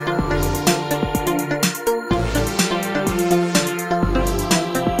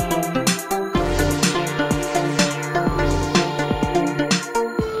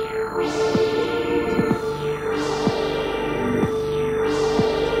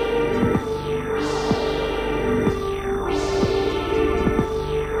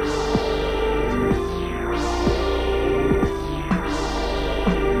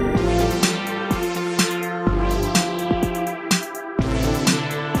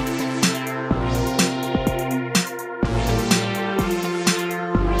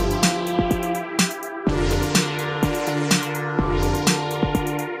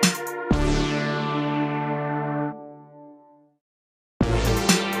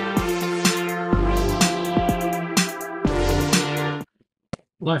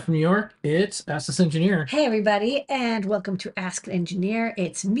Live from New York, it's Ask This Engineer. Hey, everybody, and welcome to Ask an Engineer.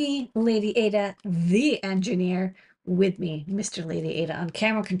 It's me, Lady Ada, the engineer, with me, Mr. Lady Ada, on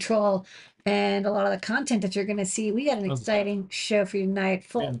camera control. And a lot of the content that you're going to see, we got an Oh, exciting show for you tonight,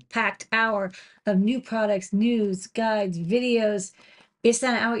 full man. packed hour of new products, news, guides, videos. It's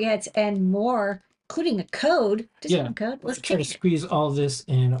not out yet, and more, including a code. Yeah, Discount code. Let's try to kick it. squeeze all this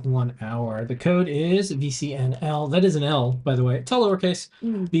in 1 hour. The code is VCNL. That is an L, by the way. It's all lowercase.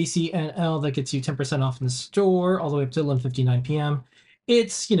 Mm. VCNL. That gets you 10% off in the store all the way up to 11:59 p.m.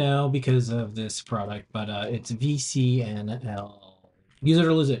 It's, because of this product, but it's VCNL. Use it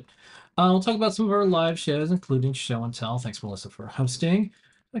or lose it. We'll talk about some of our live shows, including Show and Tell. Thanks, Melissa, for hosting.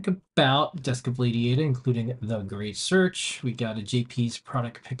 Like about Desk of Lady Ada, including The Great Search. We got a JP's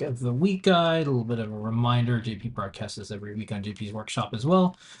Product Pick of the Week guide, a little bit of a reminder. JP broadcasts this every week on JP's Workshop as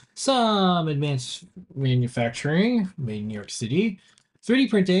well. Some advanced manufacturing made in New York City. 3D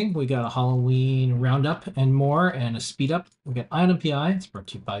printing, we got a Halloween roundup and more, and a speed up. We got Ion MPI, it's brought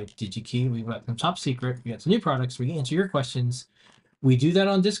to you by DigiKey. We've got some top secret. We got some new products. We can answer your questions. We do that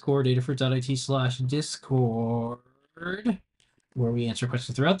on Discord, adafruit.it/Discord, where we answer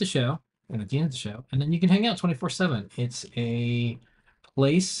questions throughout the show and at the end of the show. And then you can hang out 24/7. It's a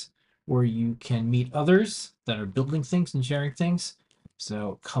place where you can meet others that are building things and sharing things.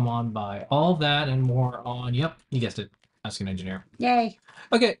 So come on by. All that and more on, yep, you guessed it, Ask an Engineer. Yay.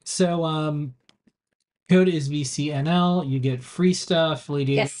 Okay, so code is VCNL. You get free stuff.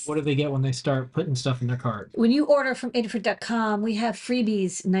 Lady, Yes. what do they get when they start putting stuff in their cart? When you order from adafruit.com, we have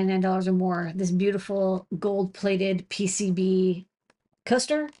freebies, $99 or more. This beautiful gold-plated PCB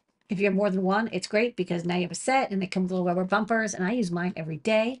coaster. If you have more than one, it's great because now you have a set and they come with little rubber bumpers, and I use mine every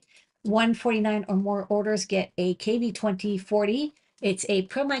day. 149 or more orders get a KB2040. It's a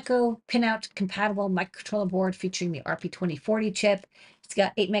ProMicro pinout compatible microcontroller board featuring the RP2040 chip. It's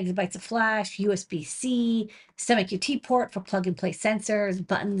got 8 megabytes of flash, USB-C, STEMMA port for plug-and-play sensors,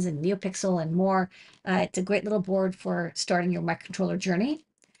 buttons, and NeoPixel, and more. It's a great little board for starting your microcontroller journey.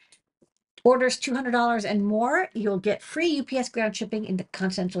 Orders $200 and more, you'll get free UPS ground shipping in the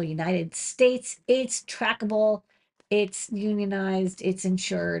continental United States. It's trackable, it's unionized, it's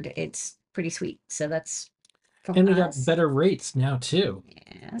insured, it's pretty sweet. So that's from And we got us. better rates now, too.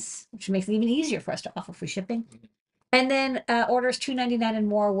 Yes, which makes it even easier for us to offer free shipping. And then orders $299 and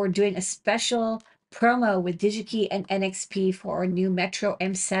more, we're doing a special promo with DigiKey and NXP for our new Metro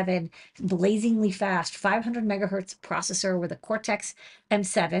M7, blazingly fast, 500 megahertz processor with a Cortex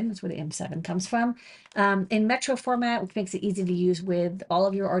M7. That's where the M7 comes from. In Metro format, which makes it easy to use with all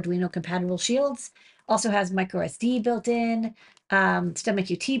of your Arduino compatible shields. Also has micro SD built in, STEMMA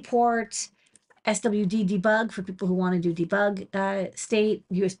QT port, SWD debug for people who want to do debug state,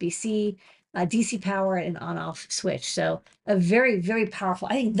 USB-C, DC power, and on-off switch. So a very, very powerful,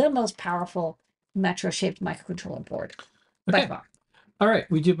 I think the most powerful Metro-shaped microcontroller board by Okay. far. All right,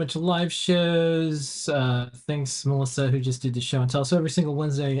 we do a bunch of live shows. Thanks, Melissa, who just did the show and tell. So every single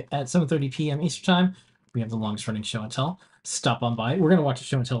Wednesday at 7:30 p.m. Eastern Time, we have the longest running show and tell. Stop on by. We're gonna watch a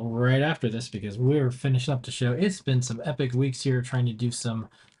show and tell right after this because we're finishing up the show. It's been some epic weeks here trying to do some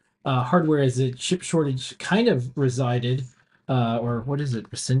hardware as a chip shortage kind of resided, or what is it?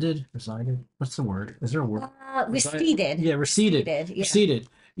 Rescinded? Resided? What's the word? Is there a word? Receded. Yeah, receded. Yeah. Receded.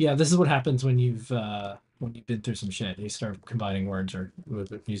 Yeah, this is what happens when you've been through some shit. You start combining words or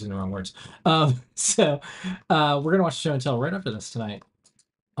using the wrong words. We're gonna watch the show and tell right after this tonight.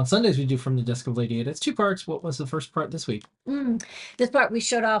 On Sundays we do From the Desk of Lady Ada. It's two parts. What was the first part this week? This part we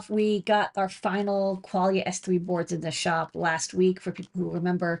showed off, we got our final Qualia S3 boards in the shop last week for people who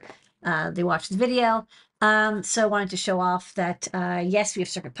remember they watched the video. So I wanted to show off that yes, we have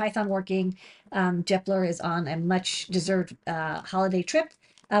CircuitPython working. Jepler is on a much deserved holiday trip.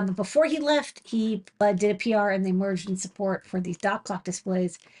 But before he left, he did a PR and they merged in support for these dot clock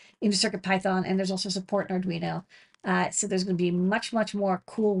displays into CircuitPython, and there's also support in Arduino. So there's going to be much, much more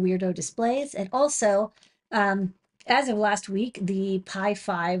cool weirdo displays. And also, as of last week, the Pi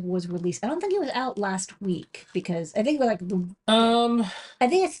 5 was released. I don't think it was out last week because I think it was like Um, I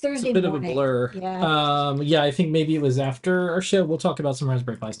think it's it's a Thursday bit of a morning. blur. Yeah, Yeah, I think maybe it was after our show. We'll talk about some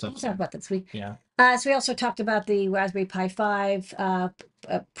Raspberry Pi stuff. we'll talk about that this week. Yeah. So we also talked about the Raspberry Pi 5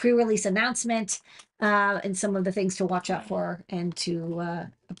 pre-release announcement and some of the things to watch out for and to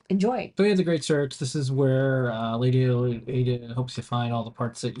enjoy. So we had the Great Search. This is where Lady Ada hopes you find all the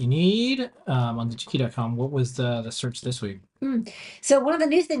parts that you need on digikey.com. What was the search this week? So one of the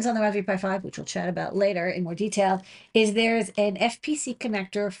new things on the Raspberry Pi 5, which we'll chat about later in more detail, is there's an FPC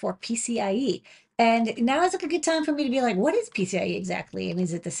connector for PCIe. And now is like a good time for me to be like, what is PCIe exactly? And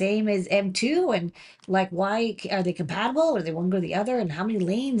is it the same as M2? And like, why are they compatible? Or they one go to the other? And how many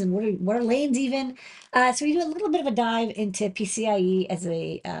lanes? And what are lanes even? So we do a little bit of a dive into PCIe as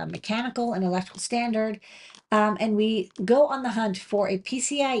a mechanical and electrical standard. And we go on the hunt for a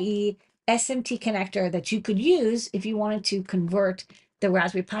PCIe SMT connector that you could use if you wanted to convert the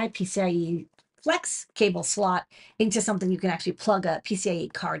Raspberry Pi PCIe Flex cable slot into something you can actually plug a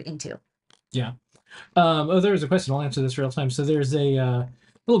PCIe card into. Yeah. Oh, there was a question. I'll answer this real time. So there's a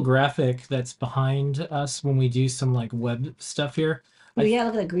little graphic that's behind us when we do some like web stuff here. Oh, yeah,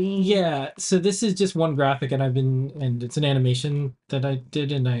 look at the green. Yeah. So this is just one graphic, and it's an animation that I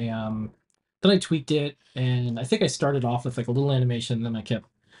did, and then I tweaked it, and I think I started off with like a little animation, then I kept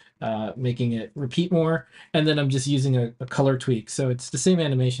making it repeat more, and then I'm just using a color tweak. So it's the same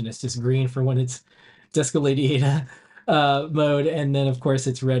animation. It's just green for when it's Disco Lady Ada mode, and then of course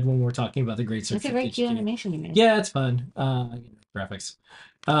it's red when we're talking about the Great Search That's a for very cute HQ. animation you made. Yeah, it's fun. Graphics.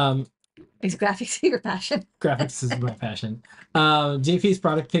 Um, Is graphics your passion? graphics is my passion. JP's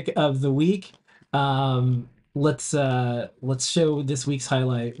product pick of the week. Let's show this week's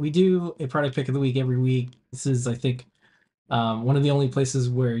highlight. We do a product pick of the week every week. This is, I think, one of the only places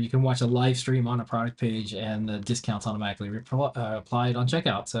where you can watch a live stream on a product page and the discounts automatically applied on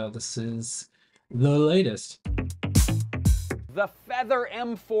checkout. So this is the latest. The Feather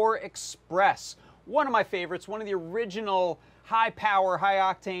M4 Express, one of my favorites, one of the original high power, high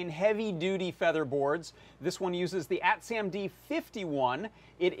octane, heavy duty feather boards. This one uses the ATSAM D51.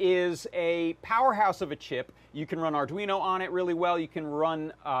 It is a powerhouse of a chip. You can run Arduino on it really well. You can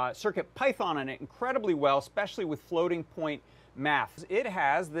run CircuitPython on it incredibly well, especially with floating point math. It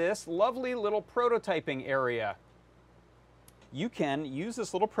has this lovely little prototyping area. You can use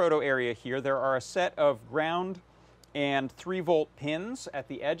this little proto area here. There are a set of ground and 3-volt pins at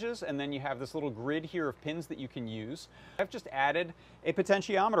the edges, and then you have this little grid here of pins that you can use. I've just added a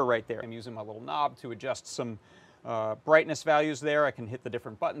potentiometer right there. I'm using my little knob to adjust some brightness values there. I can hit the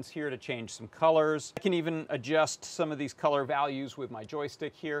different buttons here to change some colors. I can even adjust some of these color values with my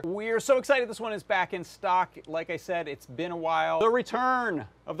joystick here. We're so excited this one is back in stock. Like I said, it's been a while. The return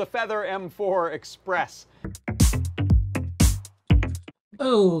of the Feather M4 Express.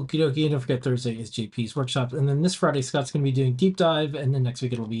 Oh, okie dokie. And don't forget Thursday is JP's workshop. And then this Friday, Scott's going to be doing deep dive. And then next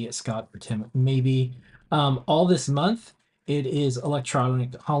week it'll be Scott or Tim, maybe. All this month, it is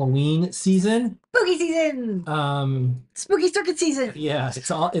electronic Halloween season. Spooky season! Spooky circuit season! Yeah,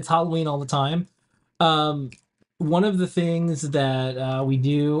 it's Halloween all the time. One of the things that we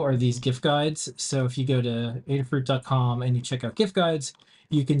do are these gift guides. So if you go to adafruit.com and you check out gift guides,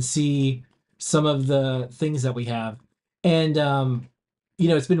 you can see some of the things that we have. And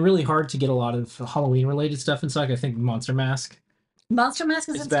it's been really hard to get a lot of Halloween related stuff in stock. I think Monster Mask. Monster Mask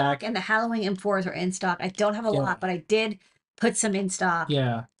is It's in back. stock, and the Halloween M4s are in stock. I don't have a Yeah. lot, but I did put some in stock.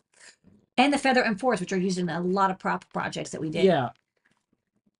 Yeah. And the Feather M4s, which are used in a lot of prop projects that we did. Yeah.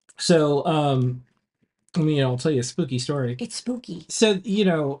 So, I'll tell you a spooky story. It's spooky. So,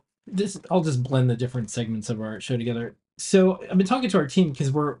 I'll just blend the different segments of our show together. So I've been talking to our team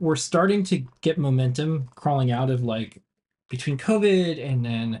because we're starting to get momentum crawling out of like between COVID and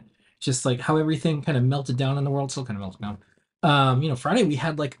then just like how everything kind of melted down in the world, still kind of melted down. Friday we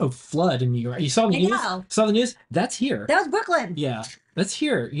had like a flood in New York. You saw the I news? know. Saw the news? That's here. That was Brooklyn. Yeah, that's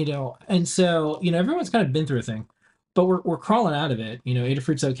here, and so, everyone's kind of been through a thing, but we're crawling out of it.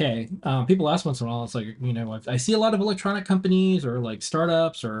 Adafruit's okay. People ask once in a while, it's like, I see a lot of electronic companies or like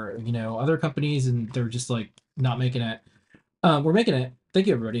startups or, other companies, and they're just like not making it. We're making it. Thank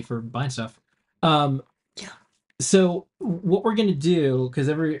you, everybody, for buying stuff. Yeah. So what we're going to do, because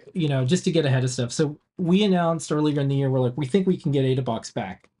just to get ahead of stuff. So we announced earlier in the year, we're like, we think we can get AdaBox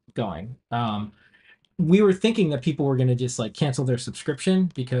back going. We were thinking that people were going to just like cancel their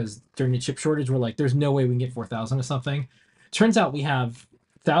subscription because during the chip shortage, we're like, there's no way we can get 4,000 or something. Turns out we have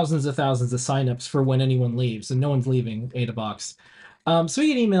thousands of signups for when anyone leaves, and no one's leaving AdaBox. So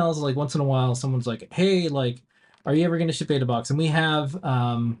we get emails like once in a while. Someone's like, hey, like, are you ever going to ship AdaBox? And we have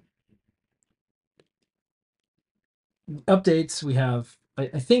updates. We have, I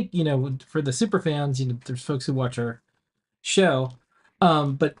think, for the super fans, there's folks who watch our show.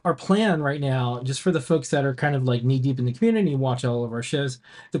 But our plan right now, just for the folks that are kind of like knee deep in the community and watch all of our shows,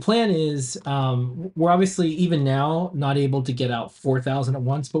 the plan is we're obviously even now not able to get out 4,000 at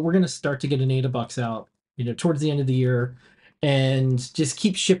once, but we're going to start to get an AdaBox out, towards the end of the year, and just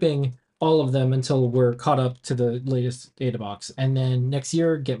keep shipping all of them until we're caught up to the latest AdaBox, and then next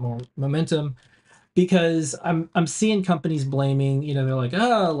year get more momentum. because I'm seeing companies blaming, they're like,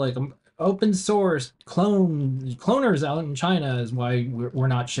 oh, like open source cloners out in China is why we're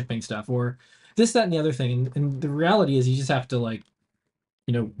not shipping stuff, or this, that, and the other thing. And the reality is you just have to like,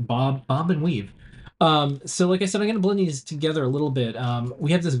 bob and weave. So like I said, I'm gonna blend these together a little bit.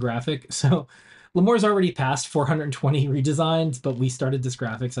 We have this graphic. So Lemore's already passed 420 redesigns, but we started this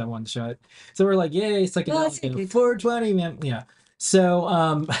graphic, so I wanted to show it. So we're like, yay, that's psychedelic, a good 420, man. Yeah.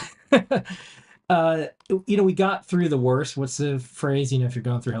 So we got through the worst. What's the phrase? If you're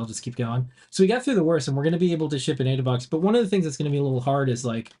going through hell, just keep going. So we got through the worst, and we're gonna be able to ship an AdaBox. But one of the things that's gonna be a little hard is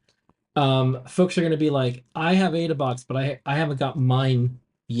like folks are going to be like, I have AdaBox, but I haven't got mine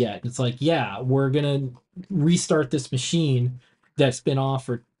yet. It's like, yeah, we're going to restart this machine that's been off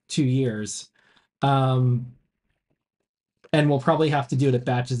for 2 years. And we'll probably have to do it at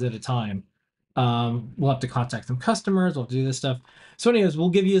batches at a time. We'll have to contact some customers. We'll do this stuff. So, anyways, we'll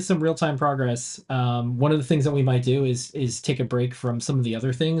give you some real time progress. One of the things that we might do is take a break from some of the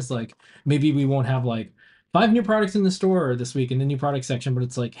other things. Like maybe we won't have like 5 new products in the store this week in the new product section, but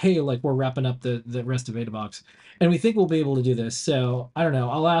it's like, hey, like we're wrapping up the rest of AdaBox, and we think we'll be able to do this. So I don't know.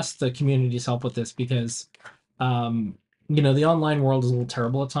 I'll ask the community's help with this because, the online world is a little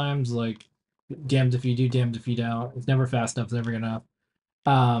terrible at times. Like, damned if you do, damned if you don't. It's never fast enough. It's never good enough.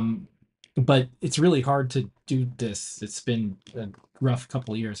 But it's really hard to do this. It's been a rough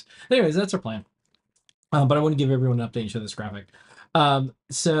couple of years. Anyways, that's our plan. But I want to give everyone an update and show this graphic.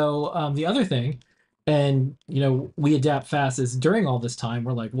 The other thing, and we adapt fast, is during all this time,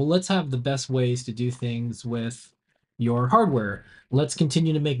 we're like, well, let's have the best ways to do things with your hardware. Let's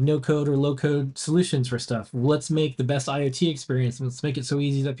continue to make no code or low code solutions for stuff. Let's make the best IoT experience. Let's make it so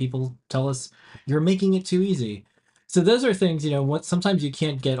easy that people tell us you're making it too easy. So those are things, what sometimes you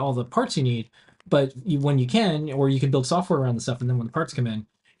can't get all the parts you need, but when you can, or you can build software around the stuff, and then when the parts come in,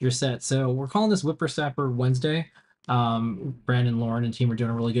 you're set. So we're calling this Whippersnapper Wednesday. Brandon, Lauren, and team are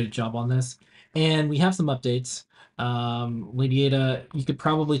doing a really good job on this, and we have some updates. Lady Ada, you could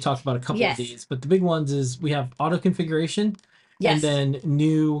probably talk about a couple Yes. of these, but the big ones is we have auto configuration, Yes. and then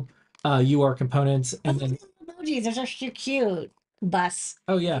new UR components, and then emojis. Those are so cute. Bus.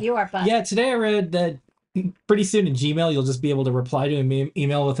 oh yeah, UR bus. yeah. Today I read that pretty soon in Gmail you'll just be able to reply to an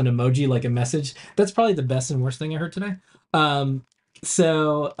email with an emoji, like a message. That's probably the best and worst thing I heard today.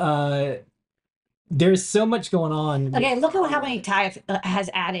 There's so much going on. Okay, look at how many Ty has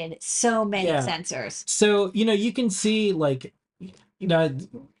added. So many Yeah. sensors. So you can see like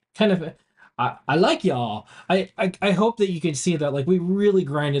kind of I like y'all. I hope that you can see that like we really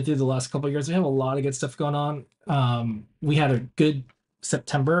grinded through the last couple of years. We have a lot of good stuff going on. We had a good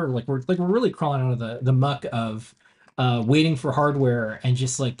September. Like we're really crawling out of the muck of waiting for hardware and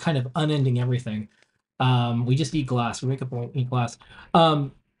just like kind of unending everything. We just eat glass. We wake up and eat glass.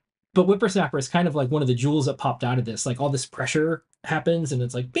 But Whippersnapper is kind of like one of the jewels that popped out of this. Like all this pressure happens and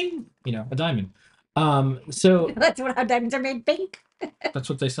it's like bing, a diamond. So That's what our diamonds are made pink. that's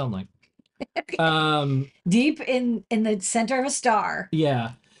what they sound like. Deep in the center of a star.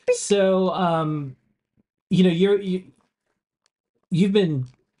 Yeah. So you've been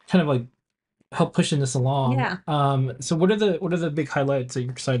kind of like help pushing this along. Yeah. So what are the big highlights that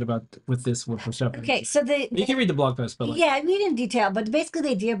you're excited about with this Whippersnapper? Okay, so You can read the blog post, but like, yeah, I read in detail, but basically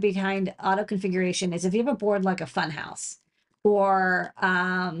the idea behind auto configuration is if you have a board like a Funhouse or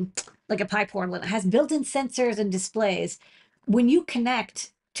like a PyPortland, it has built-in sensors and displays. When you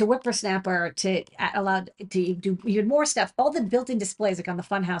connect to Whippersnapper to allow to do even more stuff, all the built-in displays like on the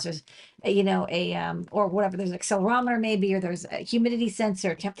Funhouse, there's or whatever, there's an accelerometer maybe, or there's a humidity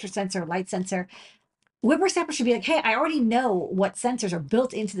sensor, temperature sensor, light sensor. Whippersnapper should be like, hey, I already know what sensors are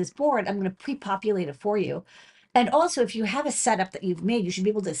built into this board. I'm going to pre-populate it for you. And also, if you have a setup that you've made, you should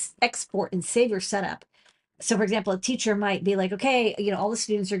be able to export and save your setup. So, for example, a teacher might be like, okay, all the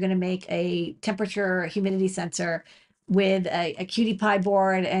students are going to make a temperature humidity sensor with a QT Py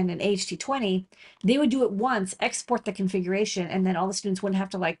board and an HT20. They would do it once, export the configuration, and then all the students wouldn't have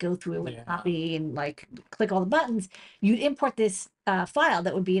to like go through and copy and like click all the buttons. You'd import this file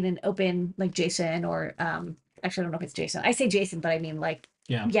that would be in an open like JSON or actually I don't know if it's JSON. I say JSON, but I mean like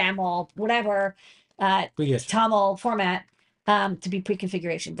YAML, whatever TOML format to be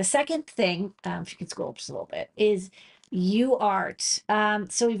pre-configuration. The second thing, if you can scroll up just a little bit, is UART.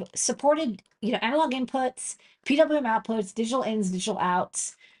 So we've supported analog inputs, PWM outputs, digital ins, digital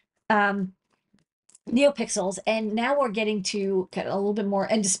outs, NeoPixels, and now we're getting to a little bit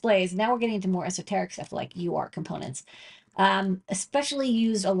more, and displays. Now we're getting into more esoteric stuff like UART components, especially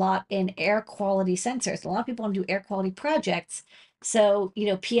used a lot in air quality sensors. A lot of people want to do air quality projects. So,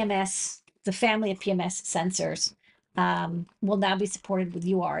 PMS, the family of PMS sensors will now be supported with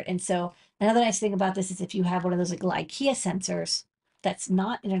UART. And so another nice thing about this is if you have one of those like IKEA sensors that's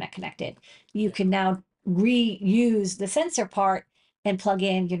not internet connected, you can now reuse the sensor part and plug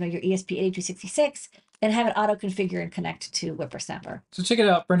in, you know, your ESP8266 and have it auto configure and connect to Whippersnapper. So check it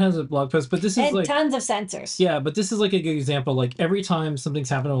out. Brent has a blog post, but this is And like tons of sensors. yeah, but this is like a good example. Like every time something's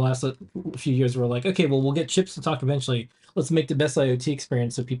happened in the last few years, we're like, okay, well, we'll get chips to talk eventually. Let's make the best IoT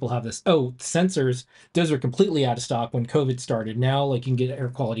experience so people have this. Oh, sensors, those are completely out of stock when COVID started. Now, like you can get air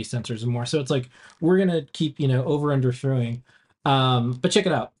quality sensors and more. So it's like we're gonna keep, you know, over under throwing. But check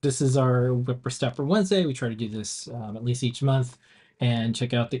it out. This is our Whippersnapper Wednesday. We try to do this at least each month, and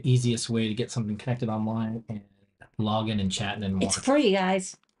check out the easiest way to get something connected online and log in and chat and more. It's free,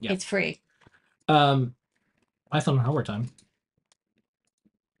 guys. Yeah. It's free. Python hardware time.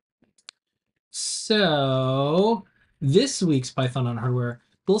 So this week's Python on hardware, a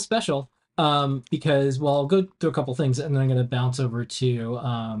little special, because well, I'll go through a couple things and then I'm going to bounce over to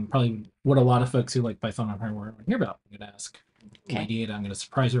probably what a lot of folks who like Python on hardware want to hear about. I'm going to ask Lady Ada. I'm going to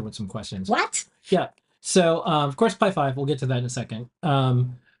surprise her with some questions. What? Yeah. So of course, Pi5. We'll get to that in a second.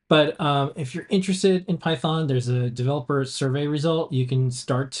 But if you're interested in Python, there's a developer survey result. You can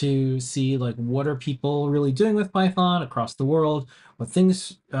start to see like what are people really doing with Python across the world. What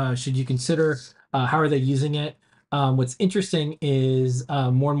things should you consider? How are they using it? What's interesting is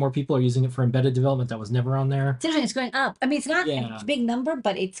more and more people are using it for embedded development that was never on there. It's interesting. It's going up. I mean, it's not Yeah. a big number,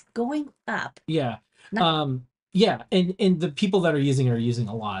 but it's going up. Yeah. Not- Yeah, and the people that are using it are using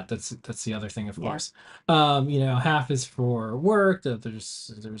a lot. That's the other thing, of Yeah. course. You know, half is for work.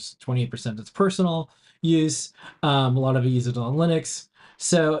 There's 28% that's personal use. A lot of it use it on Linux.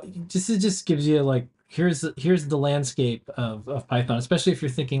 So it just gives you like here's the landscape of Python, especially if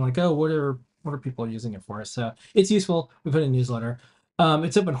you're thinking like, oh, what are people using it for? So it's useful. We put in a newsletter.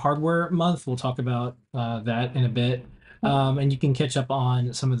 It's Open Hardware Month. We'll talk about that in a bit. And you can catch up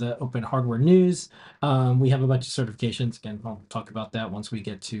on some of the open hardware news. We have a bunch of certifications. Again, I'll talk about that once we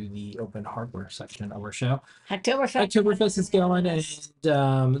get to the open hardware section of our show. Oktoberfest is going, and we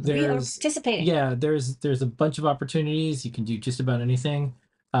are there's participating. yeah, there's a bunch of opportunities. You can do just about anything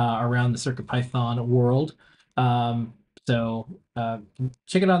around the CircuitPython world. So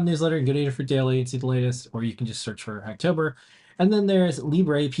check it out in the newsletter and go to Adafruit Daily and see the latest, or you can just search for Hacktober. And then there's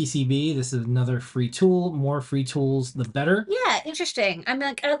Libre PCB. This is another free tool. More free tools, the better. Yeah, interesting. I'm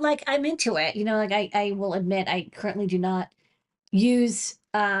like I'm into it. You know, like I will admit I currently do not use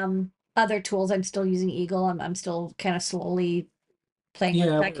other tools. I'm still using Eagle. I'm still kind of slowly playing with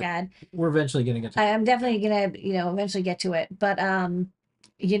Yeah, TriCAD. we're eventually going to get to I'm definitely gonna, you know, eventually get to it. But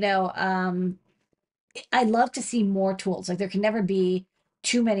you know, I'd love to see more tools. Like there can never be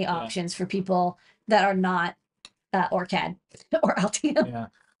too many options for people that are not OrCAD or Altium. Yeah.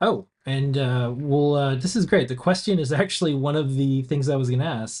 Oh, and this is great. The question is actually one of the things I was going to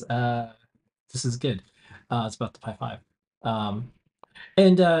ask. This is good. It's about the Pi 5.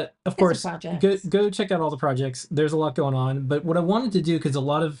 And of course, go check out all the projects. There's a lot going on. But what I wanted to do, because a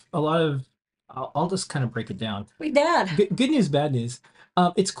lot of I'll just kind of break it down. Good news, bad news.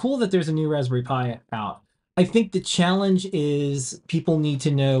 It's cool that there's a new Raspberry Pi out. I think the challenge is people need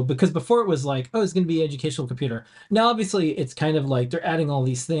to know, because before it was like, oh, it's going to be an educational computer. Now, obviously, it's kind of like they're adding all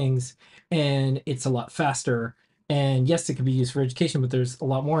these things and it's a lot faster. And yes, it can be used for education, but there's a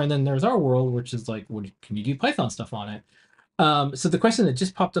lot more. And then there's our world, which is like, can you do Python stuff on it? So the question that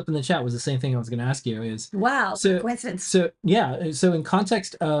just popped up in the chat was the same thing I was going to ask you is, wow, coincidence. So yeah, so in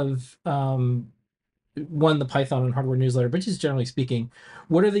context of the Python and hardware newsletter, but just generally speaking,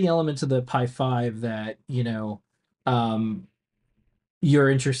 what are the elements of the Pi 5 that, you know, you're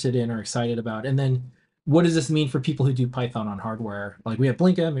interested in or excited about? And then what does this mean for people who do Python on hardware? Like we have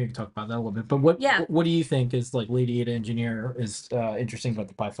Blinka, maybe we can talk about that a little bit, but what do you think is like Lady Ada engineer is interesting about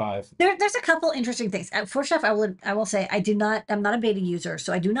the Pi 5? There's a couple interesting things. First off, I will say I'm not a beta user,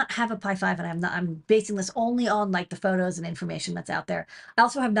 so I do not have a Pi 5, and I'm basing this only on like the photos and information that's out there. I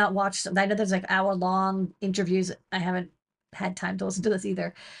also have not watched, I know there's like hour-long interviews. I haven't had time to listen to this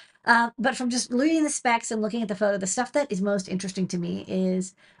either. But from just reading the specs and looking at the photo, the stuff that is most interesting to me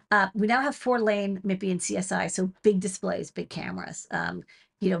is we now have 4-lane MIPI and CSI, so big displays, big cameras,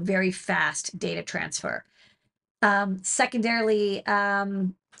 you know, very fast data transfer. Secondarily,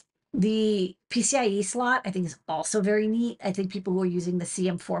 the PCIe slot, I think, is also very neat. I think people who are using the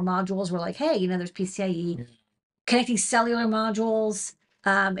CM4 modules were like, hey, you know, there's PCIe. Connecting cellular modules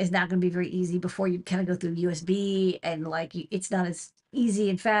is now going to be very easy. Before you kind of go through USB and like it's not as easy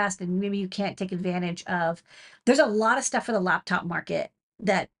and fast, and maybe you can't take advantage of. There's a lot of stuff for the laptop market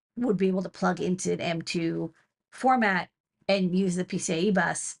that would be able to plug into an M2 format and use the PCIe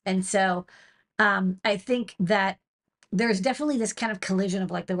bus. And so I think that there's definitely this kind of collision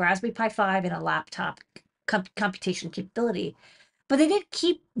of like the Raspberry Pi 5 and a laptop computation capability. But they did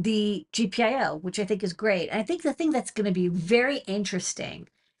keep the GPIO, which I think is great. And I think the thing that's going to be very interesting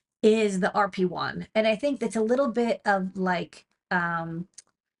is the RP1. And I think that's a little bit of like a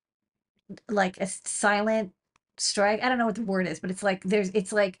silent strike. I don't know what the word is, but it's like,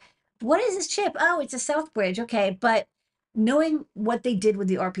 what is this chip? Oh, it's a Southbridge. Okay. But knowing what they did with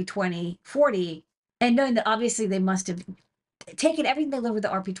the RP2040 and knowing that obviously they must have taken everything they learned with the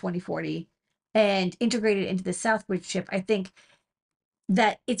RP2040 and integrated it into the Southbridge chip, I think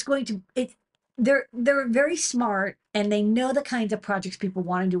that it's going to it they're very smart and they know the kinds of projects people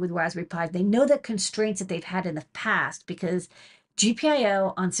want to do with Raspberry Pi. They know the constraints that they've had in the past because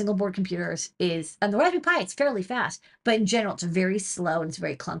GPIO on single board computers is on the Raspberry Pi, it's fairly fast, but in general, it's very slow and it's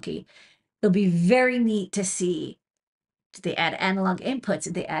very clunky. It'll be very neat to see. Did they add analog inputs?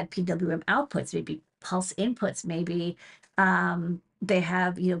 Did they add PWM outputs? Maybe pulse inputs? Maybe they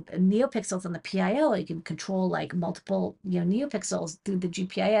have neopixels on the PIO. You can control like multiple neopixels through the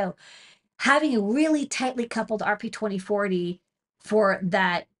GPIO. Having a really tightly coupled RP2040 for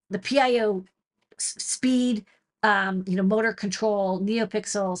that the PIO speed, motor control,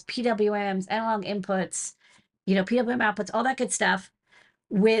 neopixels, PWMs, analog inputs, PWM outputs, all that good stuff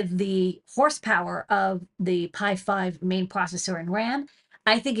with the horsepower of the Pi 5 main processor and RAM.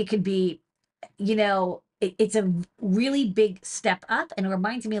 I think it could be, it's a really big step up, and it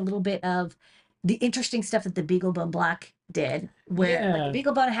reminds me a little bit of the interesting stuff that the BeagleBone Black did, where like,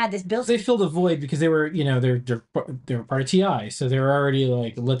 Yeah. BeagleBone had this built. They filled a void because they were, they're part of TI, so they were already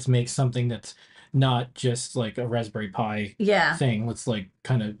like, let's make something that's not just like a Raspberry Pi Yeah. thing. Let's like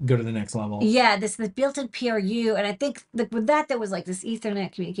kind of go to the next level. Yeah, this built-in PRU, and I think with that there was like this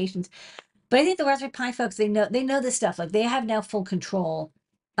Ethernet communications. But I think the Raspberry Pi folks, they know this stuff. Like they have now full control.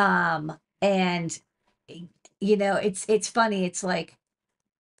 And it's funny. It's like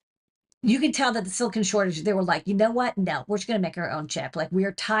you can tell that the silicon shortage, they were like, you know what? No, we're just gonna make our own chip. Like we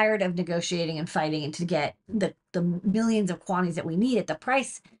are tired of negotiating and fighting and to get the millions of quantities that we need at the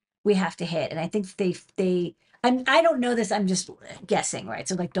price we have to hit. And I think I don't know this, I'm just guessing, right?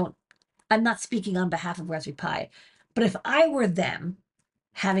 So like I'm not speaking on behalf of Raspberry Pi, but if I were them,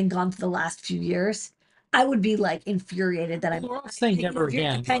 having gone through the last few years, I would be like infuriated that I'm We're all saying never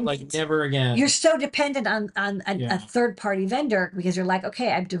again, but, like dependent. never again. You're so dependent on Yeah. a third party vendor because you're like,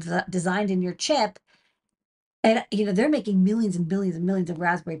 okay, I've designed in your chip, and they're making millions and millions and millions of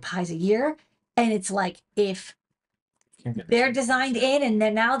Raspberry Pis a year, and it's like if Can't get they're this. designed in, and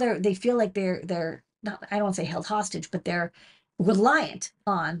then now they feel like they're not, I don't want to say held hostage, but they're reliant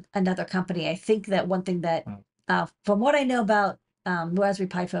on another company. I think that one thing that from what I know about Raspberry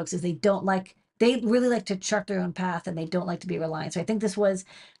Pi folks is they really like to chart their own path and they don't like to be reliant. So I think this was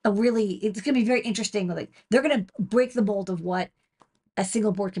it's going to be very interesting. Like they're going to break the mold of what a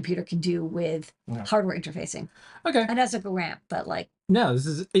single board computer can do with hardware interfacing. Okay. And that's like a ramp, but like no, this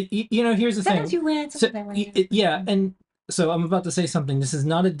is here's the sometimes thing. you win, Yeah, and so I'm about to say something. This is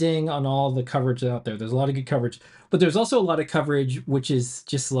not a ding on all the coverage out there. There's a lot of good coverage, but there's also a lot of coverage which is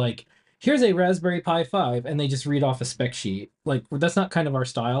just like, here's a Raspberry Pi 5, and they just read off a spec sheet. Like that's not kind of our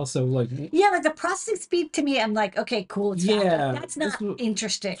style. So like, yeah, like the processing speed to me, I'm like, okay, cool. It's fast. yeah, That's not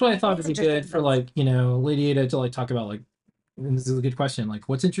interesting. That's why I thought it'd be good for like Lady Ada to like talk about like, and this is a good question, like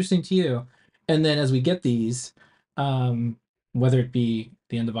what's interesting to you, and then as we get these, whether it be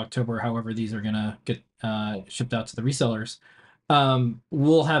the end of October, however these are gonna get shipped out to the resellers,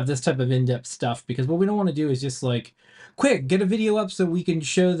 we'll have this type of in-depth stuff because what we don't want to do is just like, quick, get a video up so we can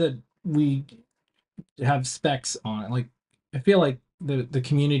show that we have specs on it. Like I feel like the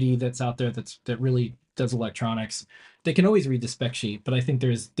community that's out there that really does electronics, they can always read the spec sheet, but I think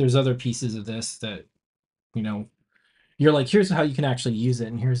there's other pieces of this that you're like, here's how you can actually use it,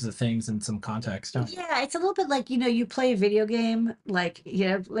 and here's the things and some context. Yeah, it's a little bit like you play a video game, like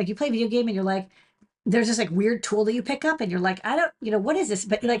like you play a video game and you're like, there's this like weird tool that you pick up and you're like, I don't, what is this?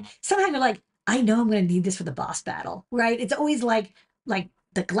 But like somehow you're like, I know I'm going to need this for the boss battle, right? It's always like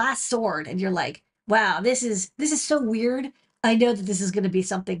the glass sword, and you're like, wow, this is so weird. I know that this is going to be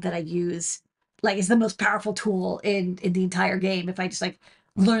something that I use, like it's the most powerful tool in the entire game if I just like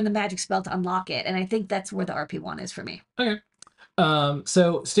learn the magic spell to unlock it. And I think that's where the RP1 is for me. Okay.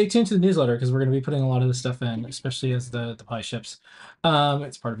 So stay tuned to the newsletter because we're going to be putting a lot of this stuff in, especially as the Pi ships.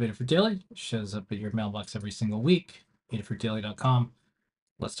 It's part of Adafruit Daily. It shows up at your mailbox every single week. Adafruitdaily.com.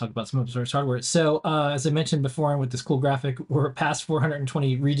 Let's talk about some open source hardware. So as I mentioned before, with this cool graphic, we're past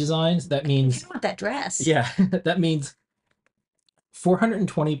 420 redesigns. That means I want that dress. Yeah, that means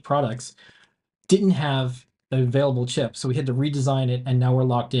 420 products didn't have an available chip, so we had to redesign it, and now we're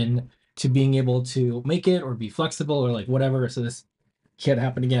locked in to being able to make it or be flexible or like whatever. So this can't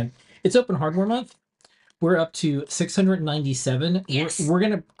happen again. It's Open Hardware Month. We're up to 697. Yes. We're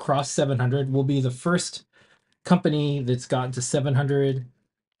gonna cross 700. We'll be the first company that's gotten to 700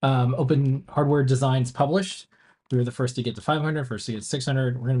 open hardware designs published. We were the first to get to 500, first to get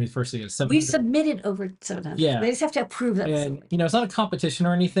 600. We're gonna be the first to get to 700. We submitted over 700. Yeah. They just have to approve that. And you know, it's not a competition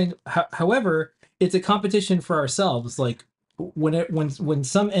or anything. However, it's a competition for ourselves. Like when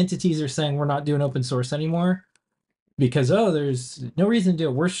some entities are saying we're not doing open source anymore because there's no reason to do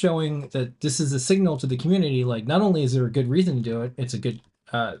it, we're showing that this is a signal to the community. Like, not only is there a good reason to do it, it's good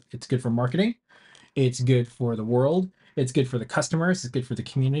for marketing, it's good for the world, it's good for the customers, it's good for the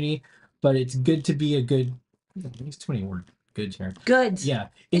community, but it's good to be a good. Use too many words. Good here. Good. Yeah,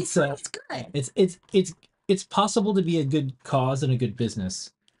 It's good. it's possible to be a good cause and a good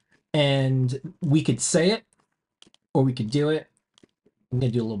business, and we could say it or we could do it. I'm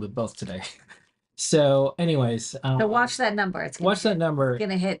gonna do a little bit both today. So anyways, So watch that number. It's watch that number.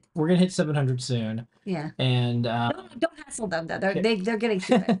 gonna hit. We're gonna hit 700 soon, Yeah. and Don't hassle them though. They're getting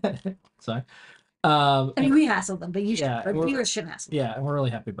to it. sorry. I mean, we hassle them, but you should. Yeah, But we're- viewers shouldn't hassle. Yeah, and we're really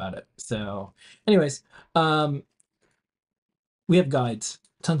happy about it. So anyways, we have guides,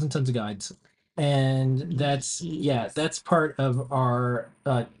 tons and tons of guides, and that's part of our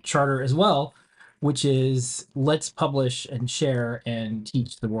charter as well, which is let's publish and share and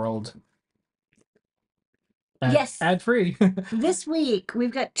teach the world. Yes. Ad free. This week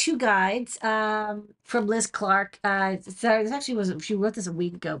we've got 2 guides from Liz Clark. So this actually was she wrote this a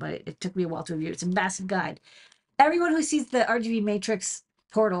week ago, but it took me a while to review. It's a massive guide. Everyone who sees the RGB Matrix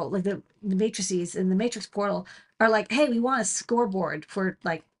portal, like the matrices in the Matrix portal, are like, "Hey, we want a scoreboard for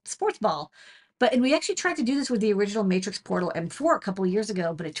like sports ball." And we actually tried to do this with the original Matrix Portal M4 a couple of years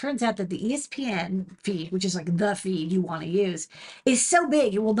ago, but it turns out that the ESPN feed, which is like the feed you want to use, is so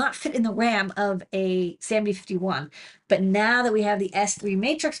big it will not fit in the RAM of a SAMD 51. But now that we have the S3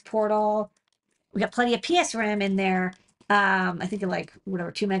 Matrix Portal, we got plenty of PS RAM in there. I think like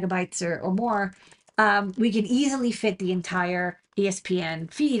whatever 2 megabytes or more. We can easily fit the entire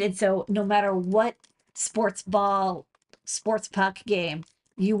ESPN feed, and so no matter what sports ball, sports puck game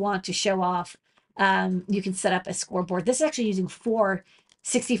you want to show off, you can set up a scoreboard. This is actually using 4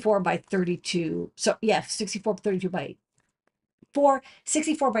 64 by 32. So yeah, 64 32 by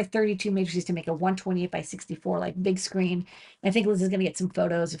 64 by 32 matrices to make a 128 by 64 like big screen. I think Liz is gonna get some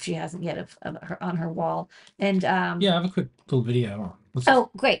photos if she hasn't yet of her on her wall. And Yeah, I have a quick little video.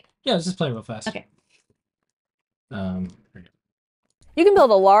 Great. Yeah, let's just play real fast. Okay. You can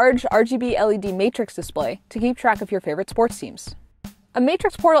build a large RGB LED matrix display to keep track of your favorite sports teams. A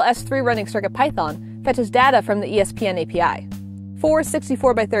Matrix Portal S3 running CircuitPython fetches data from the ESPN API. 4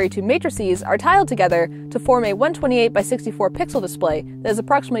 64 by 32 matrices are tiled together to form a 128 by 64 pixel display that is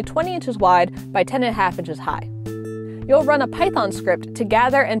approximately 20 inches wide by 10.5 inches high. You'll run a Python script to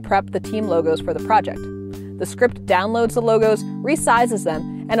gather and prep the team logos for the project. The script downloads the logos, resizes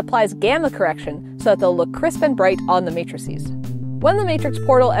them, and applies gamma correction so that they'll look crisp and bright on the matrices. When the Matrix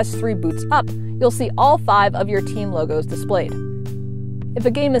Portal S3 boots up, you'll see all 5 of your team logos displayed. If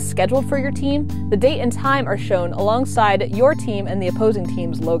a game is scheduled for your team, the date and time are shown alongside your team and the opposing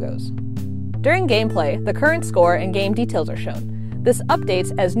team's logos. During gameplay, the current score and game details are shown. This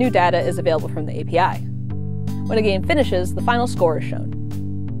updates as new data is available from the API. When a game finishes, the final score is shown.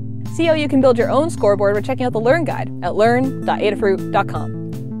 See how you can build your own scoreboard by checking out the Learn Guide at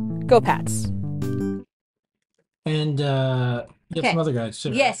learn.adafruit.com. Go Pats! And you have Okay. some other guys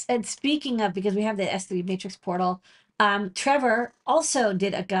too. Yes, and speaking of, because we have the S3 Matrix Portal, Trevor also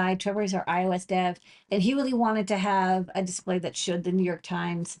did a guide. Trevor is our iOS dev, and he really wanted to have a display that showed the New York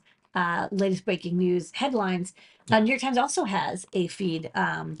Times latest breaking news headlines. New York Times also has a feed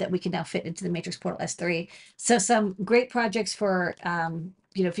that we can now fit into the Matrix Portal S3. So some great projects for,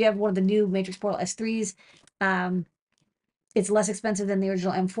 if you have one of the new Matrix Portal S3s, it's less expensive than the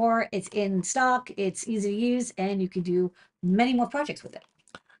original M4. It's in stock, it's easy to use, and you can do many more projects with it.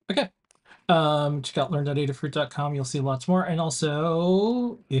 Okay. Check out learn.adafruit.com. You'll see lots more. And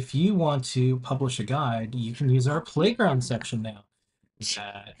also, if you want to publish a guide, you can use our playground section now.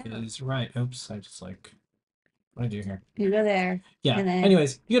 That is right. Oops, I just what do I do here? You go there. Yeah. And then-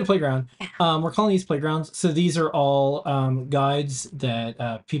 Anyways, you go to playground. We're calling these playgrounds. So these are all guides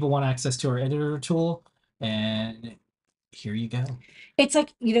that people want access to our editor tool. And here you go. It's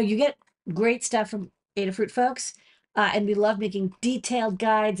like, you get great stuff from Adafruit folks. And we love making detailed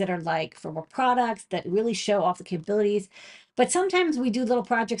guides that are like for more products that really show off the capabilities. But sometimes we do little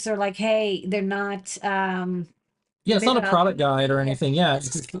projects that are like, hey, they're not Yeah, it's Maybe not a not. product guide or anything. Yeah,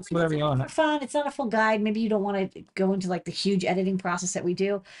 it's whatever you For want. fun. It's not a full guide. Maybe you don't want to go into like the huge editing process that we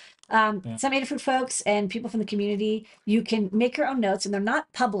do. Yeah. Some Adafruit folks and people from the community, you can make your own notes, and they're not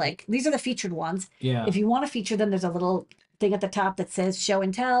public. These are the featured ones. Yeah. If you want to feature them, there's a little thing at the top that says show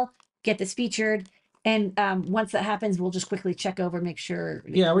and tell, get this featured. And once that happens, we'll just quickly check over, make sure.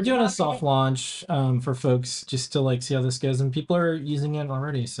 Yeah, we're doing a Log soft it. launch for folks just to like see how this goes, and people are using it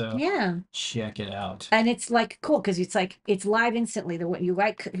already, so Yeah. check it out. And it's like cool because it's like it's live instantly. The what you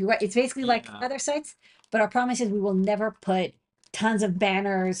write, it's basically like Yeah. other sites. But our promise is we will never put tons of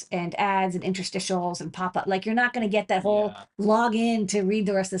banners and ads and interstitials and pop up. Like you're not going to get that whole Yeah. log in to read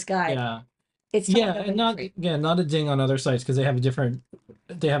the rest of this guide. Yeah. It's Yeah, totally and not free. not a ding on other sites because they have a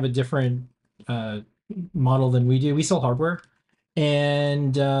different model than we do. We sell hardware,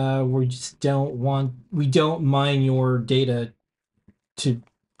 and we don't mine your data to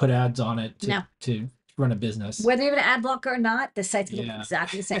put ads on it No. to run a business. Whether you have an ad blocker or not, the site's going to Yeah. look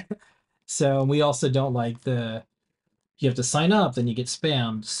exactly the same. So we also don't like you have to sign up, then you get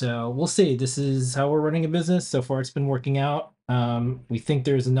spammed. So we'll see. This is how we're running a business. So far, it's been working out. We think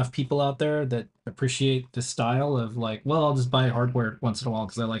there's enough people out there that appreciate the style of like, well, I'll just buy hardware once in a while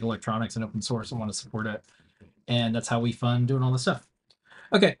because I like electronics and open source and want to support it. And that's how we fund doing all this stuff.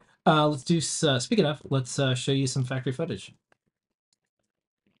 Okay, let's do. Speaking of, let's show you some factory footage.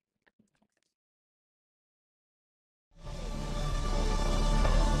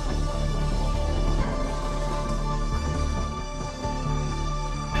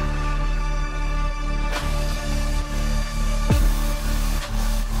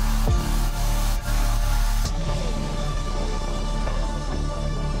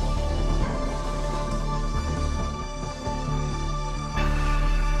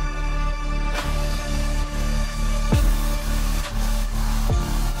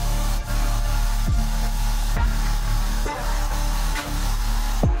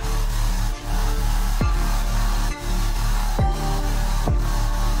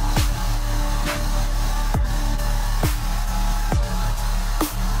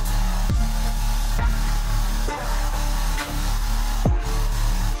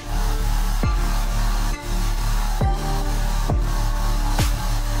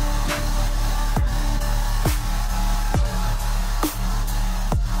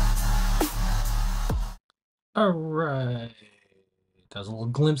 All right. That was a little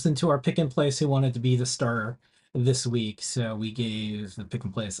glimpse into our pick and place who wanted to be the star this week. So we gave the pick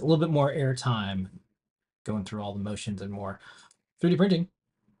and place a little bit more airtime, going through all the motions and more. 3D printing.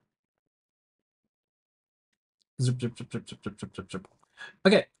 Zip, zip, zip, zip, zip, zip, zip, zip, zip.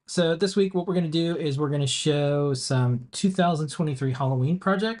 Okay, so this week what we're going to do is we're going to show some 2023 Halloween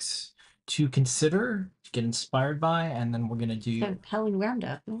projects to consider, to get inspired by, and then we're going to do So Halloween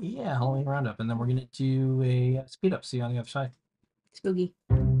roundup. yeah, Halloween roundup, and then we're going to do a speed up. See you on the other side. Spooky.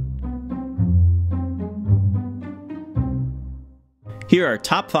 Here are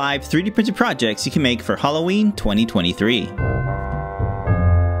top 5 3D printed projects you can make for Halloween 2023.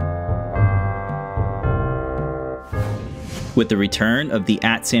 With the return of the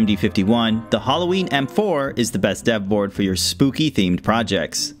ATSAMD51, the Halloween M4 is the best dev board for your spooky themed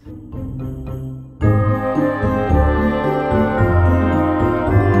projects.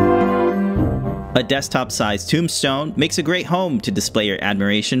 A desktop-sized tombstone makes a great home to display your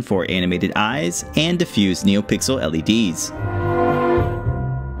admiration for animated eyes and diffuse NeoPixel LEDs.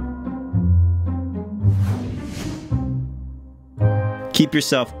 Keep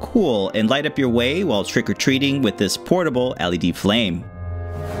yourself cool and light up your way while trick-or-treating with this portable LED flame.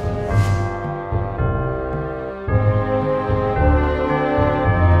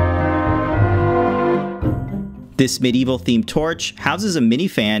 This medieval-themed torch houses a mini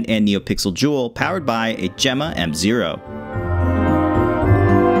fan and NeoPixel jewel powered by a Gemma M0.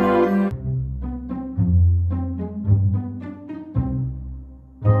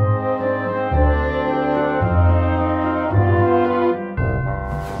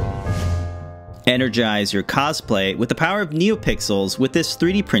 Energize your cosplay with the power of NeoPixels with this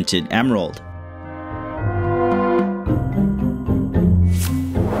 3D printed emerald.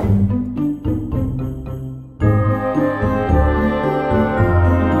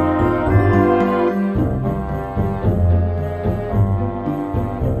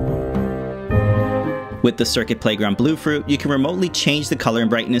 With the Circuit Playground Bluefruit, you can remotely change the color and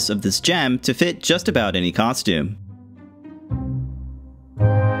brightness of this gem to fit just about any costume.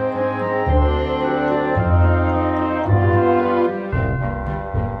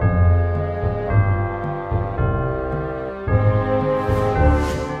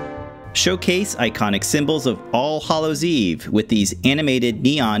 Showcase iconic symbols of All Hallows Eve with these animated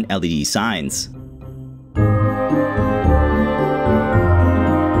neon LED signs.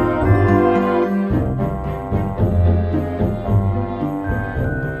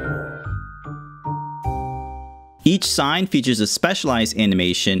 Each sign features a specialized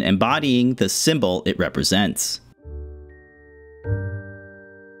animation embodying the symbol it represents.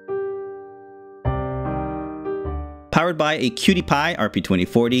 Powered by a Cutie Pie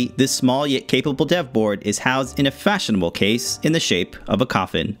RP2040, this small yet capable dev board is housed in a fashionable case in the shape of a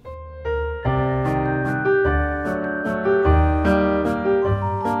coffin.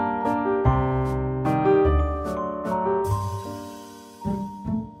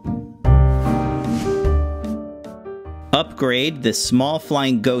 Upgrade this small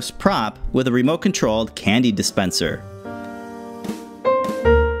flying ghost prop with a remote-controlled candy dispenser.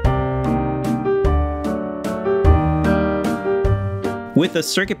 With a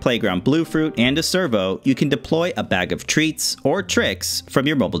Circuit Playground Bluefruit and a servo, you can deploy a bag of treats or tricks from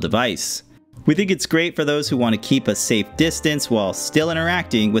your mobile device. We think it's great for those who want to keep a safe distance while still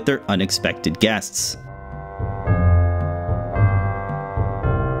interacting with their unexpected guests.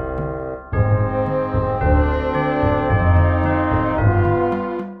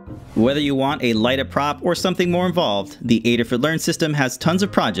 Whether you want a light-up prop or something more involved, the Adafruit Learn system has tons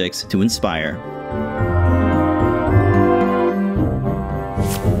of projects to inspire.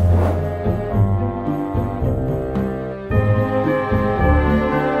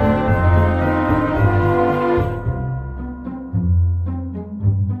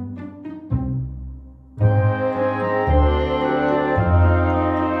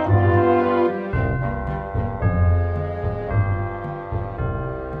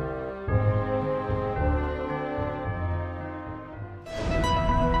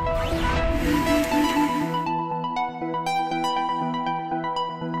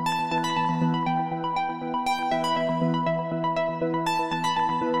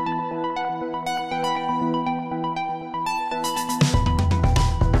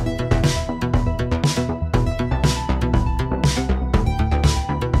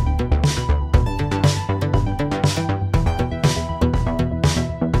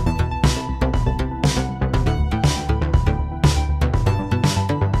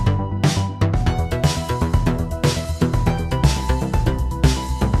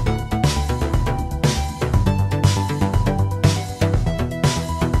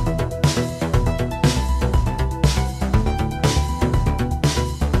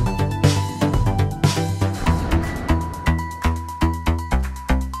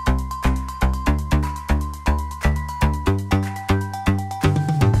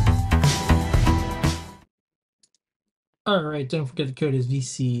 All right, don't forget the code is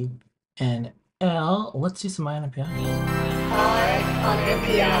VCNL. Let's do some INPI.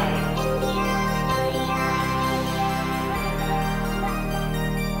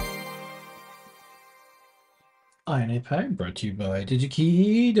 INPI brought to you by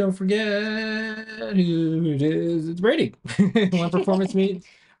DigiKey. Don't forget who it is. It's Brady. When performance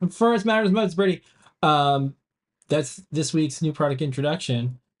matters most, it's Brady. That's this week's new product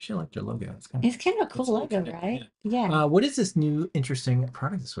introduction. She liked your logo. It's kind of a cool logo, right? Yeah. What is this new interesting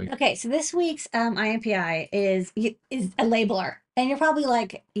product this week? Okay, so this week's INPI is a labeler, and you're probably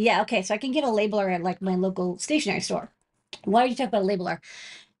like, yeah, okay, so I can get a labeler at like my local stationery store. Why are you talking about a labeler?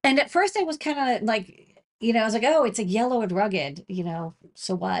 And at first, I was kind of like, I was like, oh, it's like yellow and rugged,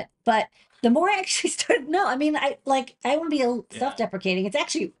 so what? But the more I actually started, no, I mean, I want to be self-deprecating. It's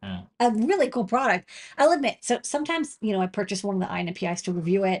actually a really cool product. I'll admit. So sometimes, I purchase one of the INPIs to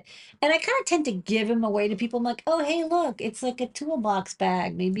review it, and I kind of tend to give them away to people. I'm like, oh, hey, look, it's like a toolbox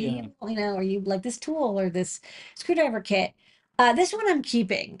bag. Maybe, or you like this tool or this screwdriver kit. This one I'm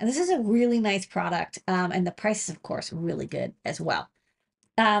keeping, and this is a really nice product. And the price is, of course, really good as well.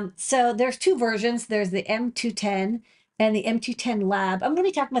 So there's two versions. There's the M210 and the M210 Lab. I'm going to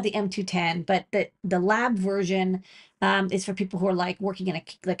be talking about the M210, but the Lab version is for people who are like working in a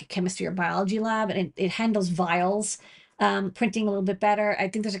chemistry or biology lab, and it handles vials, printing a little bit better. I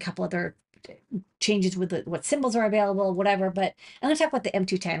think there's a couple other changes with what symbols are available, whatever. But I'm going to talk about the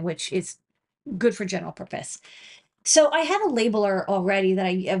M210, which is good for general purpose. So I have a labeler already that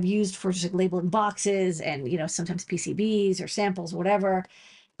I have used for just like labeling boxes and, sometimes PCBs or samples, whatever.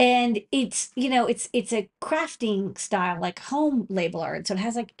 And it's, it's a crafting style, like home labeler. And so it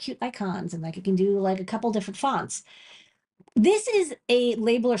has like cute icons and like it can do like a couple different fonts. This is a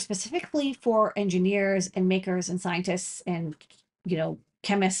labeler specifically for engineers and makers and scientists and,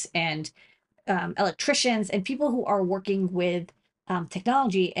 chemists and electricians and people who are working with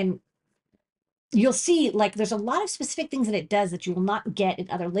technology. And you'll see like there's a lot of specific things that it does that you will not get in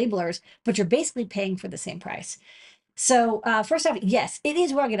other labelers, but you're basically paying for the same price. So first off, yes, it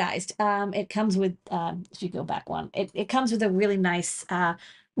is ruggedized. It comes with, if you go back one, it comes with a really nice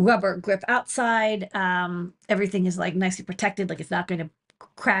rubber grip outside. Everything is like nicely protected, like it's not going to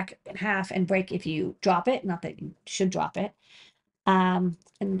crack in half and break if you drop it. Not that you should drop it. And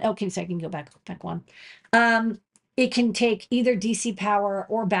okay, so I can go back one. It can take either DC power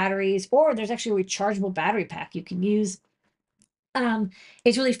or batteries, or there's actually a rechargeable battery pack you can use.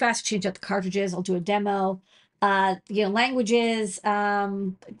 It's really fast to change out the cartridges. I'll do a demo. Languages,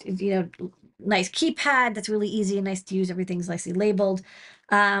 nice keypad that's really easy and nice to use. Everything's nicely labeled.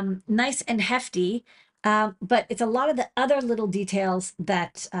 Nice and hefty. But it's a lot of the other little details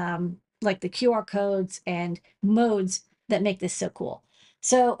that like the QR codes and modes that make this so cool.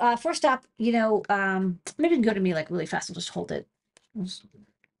 So first up, maybe you can go to me like really fast. I'll just hold it.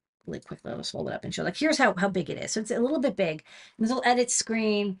 Really quickly, I'll just hold it up and show like here's how big it is. So it's a little bit big. And this little edit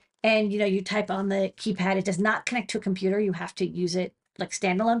screen, and you type on the keypad. It does not connect to a computer. You have to use it like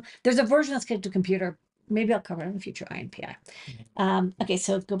standalone. There's a version that's connected to a computer. Maybe I'll cover it in the future INPI. Okay,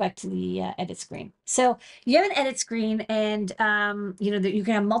 so go back to the edit screen. So you have an edit screen, and that you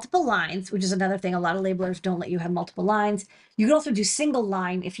can have multiple lines, which is another thing. A lot of labelers don't let you have multiple lines. You can also do single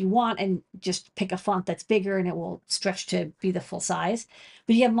line if you want, and just pick a font that's bigger, and it will stretch to be the full size.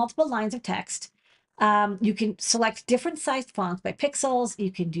 But you have multiple lines of text. You can select different sized fonts by pixels.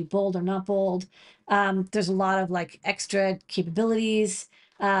 You can do bold or not bold. There's a lot of like extra capabilities.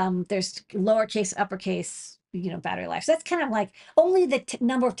 There's lowercase, uppercase, battery life. So that's kind of like only the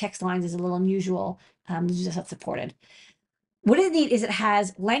number of text lines is a little unusual. Just not supported. What is neat is it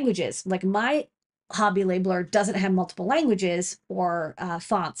has languages. Like my hobby labeler doesn't have multiple languages or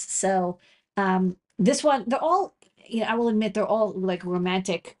fonts. So this one, they're all, I will admit they're all like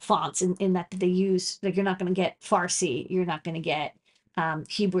romantic fonts in that they use, like you're not going to get Farsi, you're not going to get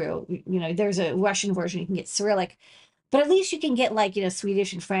Hebrew. There's a Russian version, you can get Cyrillic. But at least you can get like,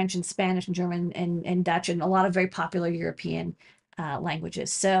 Swedish and French and Spanish and German and Dutch and a lot of very popular European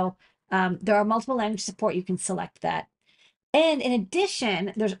languages. So there are multiple language support. You can select that. And in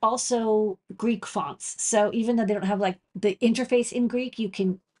addition, there's also Greek fonts. So even though they don't have like the interface in Greek, you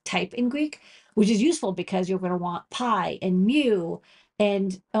can type in Greek, which is useful because you're going to want pi and mu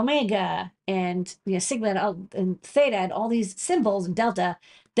and omega and sigma and theta and all these symbols and delta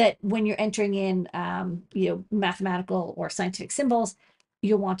that when you're entering in mathematical or scientific symbols,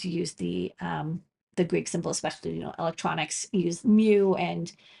 you'll want to use the Greek symbol, especially electronics use mu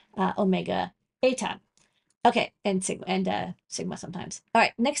and omega eta. Okay, and sigma sometimes. All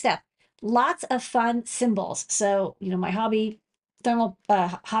right, next up, lots of fun symbols. So my hobby thermal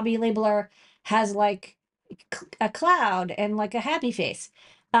hobby labeler has like a cloud and like a happy face.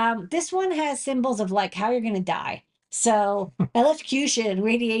 This one has symbols of like how you're going to die. So electrocution,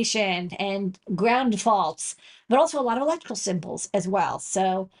 radiation, and ground faults, but also a lot of electrical symbols as well.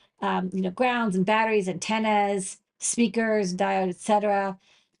 So, grounds and batteries, antennas, speakers, diodes, etc.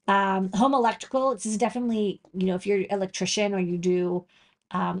 Home electrical, this is definitely, if you're an electrician or you do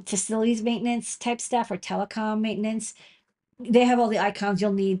facilities maintenance type stuff or telecom maintenance, they have all the icons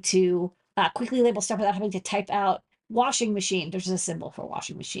you'll need to quickly label stuff without having to type out washing machine. There's a symbol for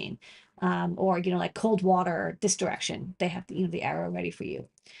washing machine. Or like cold water, this direction, they have the arrow ready for you.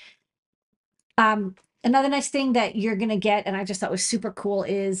 Another nice thing that you're going to get, and I just thought was super cool,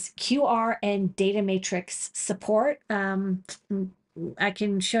 is QR and data matrix support. I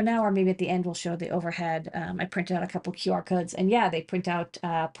can show now, or maybe at the end we'll show the overhead. I printed out a couple QR codes, and yeah, they print out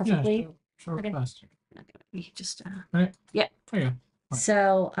perfectly. Sure, Okay. fast. You just Right. yeah. There you go. Right.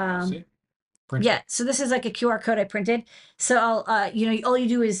 So See? Print. yeah, so this is like a QR code I printed. So I'll, all you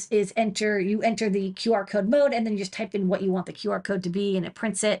do is enter the QR code mode, and then you just type in what you want the QR code to be, and it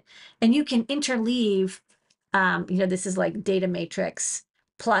prints it. And you can interleave, this is like data matrix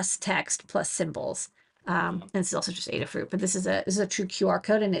plus text plus symbols. And this is also just Adafruit, but this is a true QR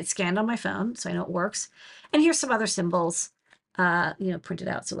code, and it's scanned on my phone, so I know it works. And here's some other symbols, printed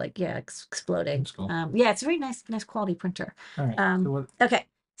out. So like, yeah, exploding. That's cool. Yeah, it's a very nice quality printer. All right. So what, Okay.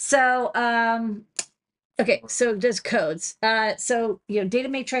 So, so there's codes. Data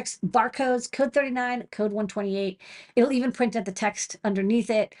matrix, barcodes, code 39, code 128. It'll even print out the text underneath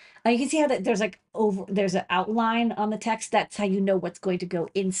it. You can see how that there's an outline on the text. That's how you know what's going to go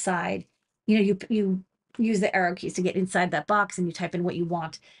inside. You use the arrow keys to get inside that box, and you type in what you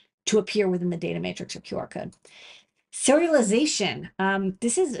want to appear within the data matrix or QR code. Serialization.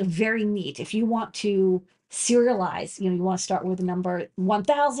 This is very neat. If you want to serialize, you want to start with the number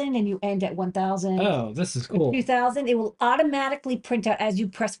 1000 and you end at 1000. oh, this is cool. 2000. It will automatically print out as you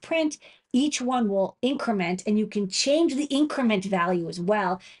press print. Each one will increment, and you can change the increment value as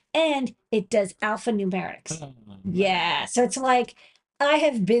well. And it does alphanumerics. Yeah. So it's like, I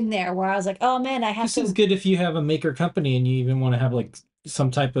have been there where I was like, oh man, I have This is good if you have a maker company and you even want to have like some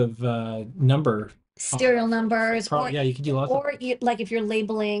type of number serial numbers, Yeah, you can do lots of. or like if you're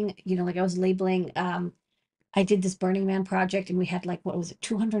labeling, like I was labeling, I did this Burning Man project and we had like, what was it,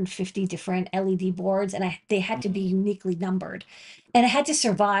 250 different LED boards, and they had to be uniquely numbered. And it had to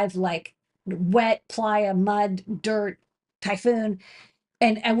survive like wet, playa, mud, dirt, typhoon.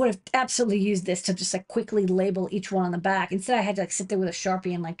 And I would have absolutely used this to just like quickly label each one on the back. Instead, I had to like sit there with a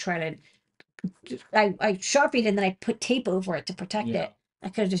Sharpie and like try to, I Sharpied and then I put tape over it to protect Yeah. it. I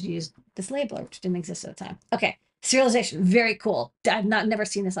could have just used this labeler, which didn't exist at the time. Okay. Serialization, very cool. I've never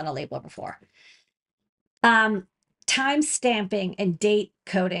seen this on a labeler before. Time stamping and date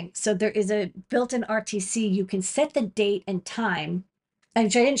coding. So there is a built-in RTC. You can set the date and time,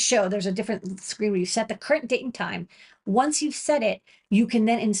 which I didn't show. There's a different screen where you set the current date and time. Once you've set it, you can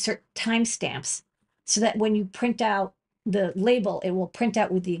then insert timestamps so that when you print out the label, it will print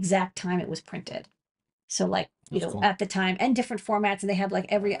out with the exact time it was printed. So like, That's cool. at the time, and different formats, and they have like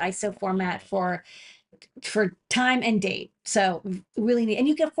every ISO format for time and date. So really neat. And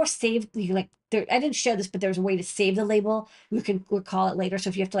you can of course save, you can, like, there, I didn't show this, but there's a way to save the label. You can recall it later. So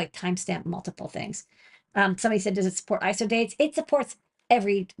if you have to like timestamp multiple things. Somebody said, does it support ISO dates? It supports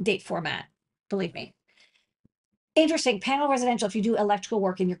every date format, believe me. Interesting. Panel residential, if you do electrical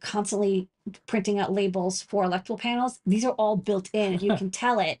work and you're constantly printing out labels for electrical panels, these are all built in and you can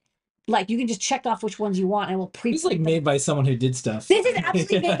tell it. Like you can just check off which ones you want and it will pre. It's like made by someone who did stuff. This is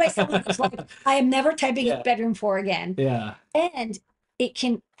absolutely made by someone who's like, I am never typing in bedroom 4 again. Yeah. And it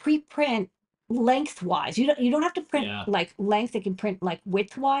can pre-print lengthwise. You don't have to print like length, it can print like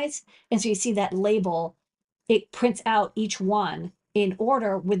widthwise. And so you see that label, it prints out each one in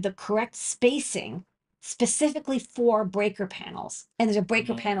order with the correct spacing specifically for breaker panels. And there's a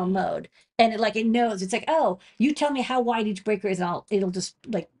breaker panel mode. And it knows, it's like, oh, you tell me how wide each breaker is and it'll just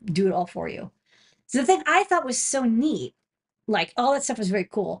like do it all for you. So the thing I thought was so neat, like all that stuff was very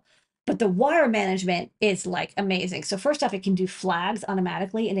cool, but the wire management is like amazing. So first off, it can do flags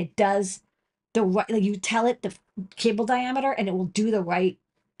automatically, and it does the right, like you tell it the cable diameter and it will do the right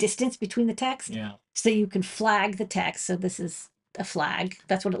distance between the text. Yeah. So you can flag the text. So this is a flag.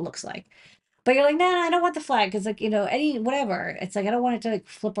 That's what it looks like. But you're like, no, I don't want the flag because like, any whatever. It's like I don't want it to like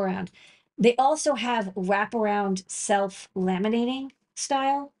flip around. They also have wraparound self-laminating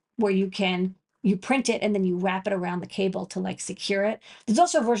style where you print it and then you wrap it around the cable to like secure it. There's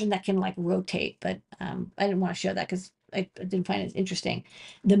also a version that can like rotate, but I didn't want to show that because I didn't find it interesting.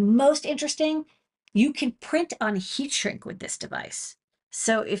 The most interesting, you can print on heat shrink with this device.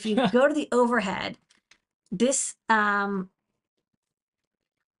 So if you go to the overhead, this hold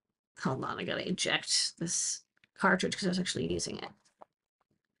on, I gotta eject this cartridge because I was actually using it.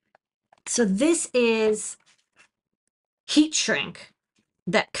 So this is heat shrink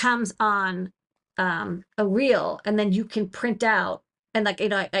that comes on a reel, and then you can print out and like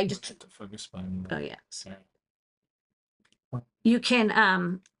I just the focus button. oh yeah, Sorry. you can I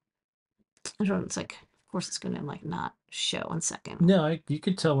don't know, it's like of course it's gonna like not show. 1 second. No, you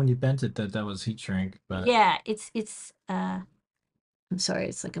could tell when you bent it that was heat shrink, but Yeah, it's I'm sorry,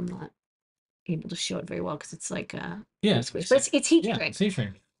 it's like I'm not able to show it very well because it's like yeah, but it's heat yeah, shrink. it's heat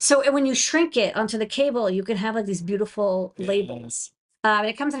shrink. So when you shrink it onto the cable, you can have like these beautiful Yeah. labels. And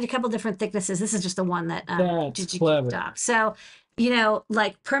it comes in a couple different thicknesses. This is just the one that That's clever. stopped. So,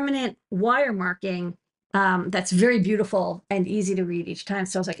 like permanent wire marking, that's very beautiful and easy to read each time.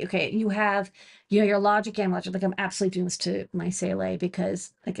 So I was like, okay, you have, your logic and logic. Like I'm absolutely doing this to my Sele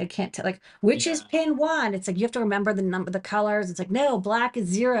because like I can't tell like which is pin 1. It's like you have to remember the number, the colors. It's like no, black is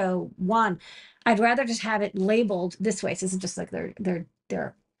 0, 1. I'd rather just have it labeled this way. So this is just like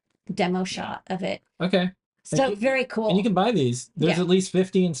their demo shot of it. Okay. So very cool. And you can buy these. There's at least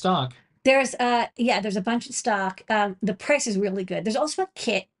 50 in stock. There's there's a bunch in stock. The price is really good. There's also a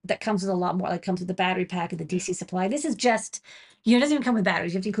kit that comes with a lot more, like comes with the battery pack and the DC supply. This is just, it doesn't even come with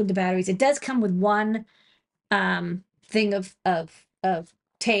batteries. You have to include the batteries. It does come with one thing of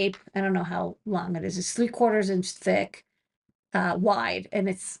tape. I don't know how long it is. It's 3/4 inch thick, wide, and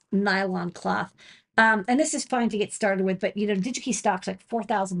it's nylon cloth. And this is fine to get started with, but DigiKey stocks like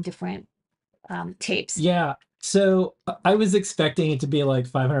 4,000 different tapes. Yeah. So I was expecting it to be like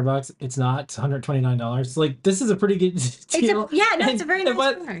 $500. It's not. It's $129. Like this is a pretty good deal. It's a very nice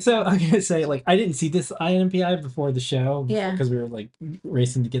one. So I'm gonna say like I didn't see this INPI before the show. Yeah. Because we were like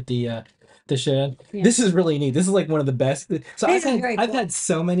racing to get the show. Yeah. This is really neat. This is like one of the best. So This I've is very I've cool. had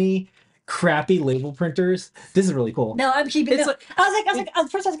so many crappy label printers. This is really cool. No, I'm keeping It's it. I was like,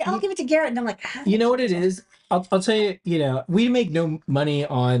 at first I was like, I'll give it to Garrett, and I'm like, You know what it is? I'll tell you, we make no money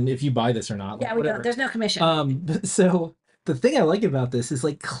on if you buy this or not. Yeah, like, we whatever. don't. There's no commission. So the thing I like about this is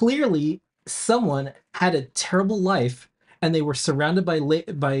like clearly someone had a terrible life and they were surrounded by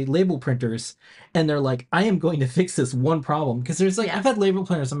by label printers, and they're like, I am going to fix this one problem, because there's like, Yeah. I've had label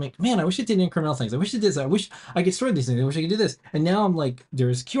printers, I'm like, man, I wish it did incremental things, I wish it did this, I wish I could store these things, I wish I could do this, and now I'm like,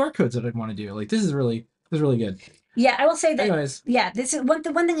 there's QR codes that I want to do. Like, this is really good. Yeah, I will say that. Anyways, Yeah, this is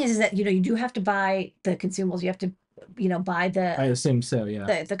the one thing is that you do have to buy the consumables. You have to buy I assume so,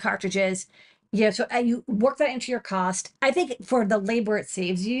 yeah. the cartridges. Yeah, so you work that into your cost. I think for the labor it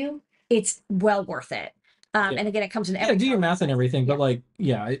saves you, it's well worth it. Yeah. And again, it comes in Yeah, every do your color math and size. everything, Yeah. but like,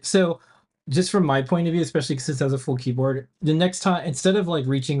 yeah, so just from my point of view, especially since it has a full keyboard, the next time, instead of like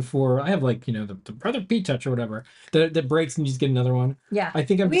reaching for, I have like, the Brother P Touch or whatever that breaks and you just get another one. Yeah. I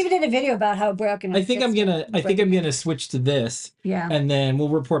think I'm We even did a video about how broken. I think I'm gonna switch to this, Yeah. and then we'll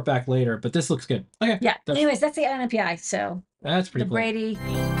report back later, but this looks good. Okay. Yeah. That's, Anyways, that's the NPI. So that's the pretty cool. Brady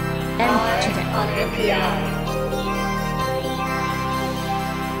and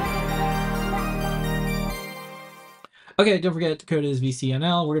Okay, don't forget the code is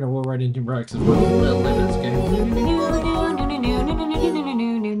VCNL. We're gonna roll right into products as well.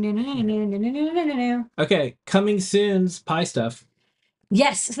 Okay, coming soon's Pi stuff.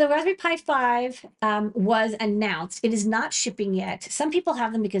 Yes, so the Raspberry Pi 5 was announced. It is not shipping yet. Some people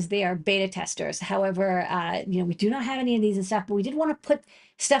have them because they are beta testers. However, we do not have any of these and stuff, but we did want to put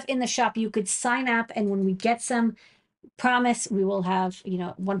stuff in the shop. You could sign up, and when we get some, promise we will have,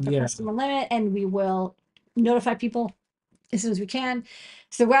 one per Yeah. customer limit, and we will notify people as soon as we can.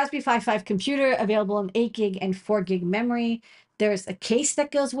 So the Raspberry Pi 5 computer available in 8 gig and 4 gig memory. There's a case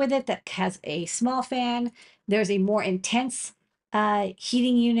that goes with it that has a small fan. There's a more intense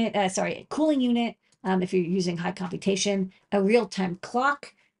cooling unit if you're using high computation, a real-time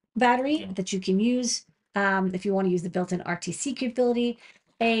clock battery that you can use if you want to use the built-in RTC capability,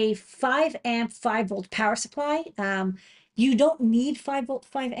 a 5 amp 5 volt power supply. You don't need 5 volt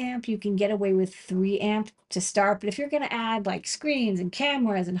 5 amp. You can get away with 3 amp to start, but if you're going to add like screens and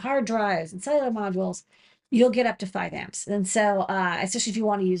cameras and hard drives and cellular modules, you'll get up to 5 amps. And so, especially if you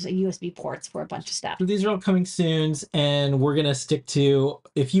want to use USB ports for a bunch of stuff. So these are all coming soon, and we're gonna stick to,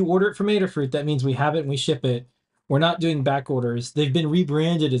 if you order it from Adafruit, that means we have it and we ship it. We're not doing back orders. They've been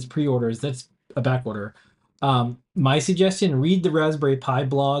rebranded as pre-orders. That's a back order. My suggestion: read the Raspberry Pi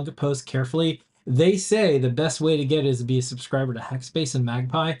blog post carefully. They say the best way to get it is to be a subscriber to Hackspace and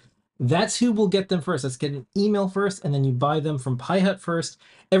Magpie. That's who will get them first. Let's get an email first, and then you buy them from Pi Hut first.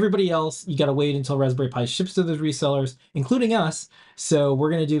 Everybody else, you got to wait until Raspberry Pi ships to those resellers, including us. So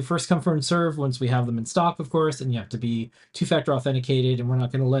we're going to do first come first serve once we have them in stock, of course, and you have to be 2-factor authenticated, and we're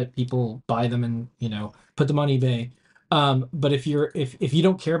not going to let people buy them and put them on eBay. But if you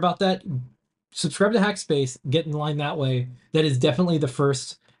don't care about that, subscribe to Hackspace, get in line that way. That is definitely the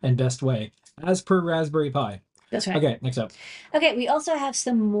first and best way, as per Raspberry Pi. That's right. Okay, next up. Okay, we also have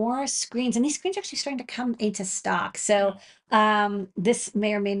some more screens, and these screens are actually starting to come into stock. So this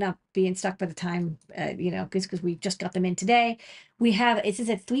may or may not be in stock by the time, because we just got them in today. We have, this is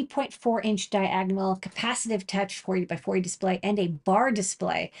a 3.4-inch diagonal capacitive touch 40 by 40 display and a bar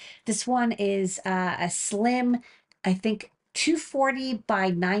display. This one is a slim, I think, 240 by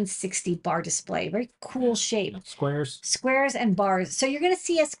 960 bar display. Very cool shape. Squares and bars. So you're going to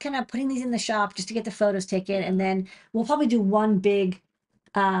see us kind of putting these in the shop just to get the photos taken, and then we'll probably do one big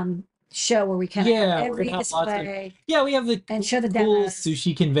show where we kind of have every display. We have the and show the cool demos.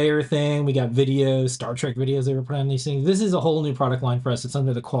 sushi conveyor thing. We got videos, Star Trek videos they were putting on these things. This is a whole new product line for us. It's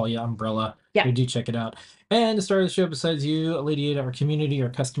under the Qualia umbrella. Yeah. So do check it out. And the star of the show, besides you, Lady Ada, our community, our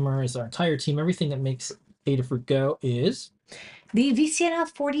customers, our entire team, everything that makes Adafruit go is the VCNL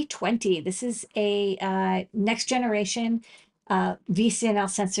 4020. This is a next generation VCNL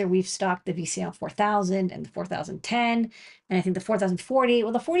sensor. We've stocked the VCNL 4000 and the 4010, and I think the 4040.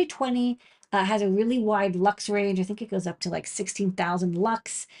 Well, the 4020 has a really wide lux range. I think it goes up to like 16,000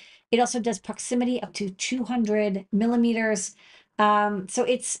 lux. It also does proximity up to 200 millimeters. So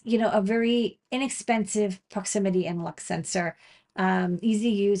it's, a very inexpensive proximity and lux sensor. Easy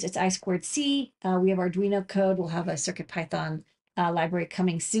to use. It's I2C. We have Arduino code. We'll have a CircuitPython library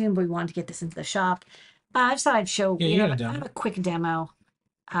coming soon, but we wanted to get this into the shop. I just thought I'd show I have a quick demo.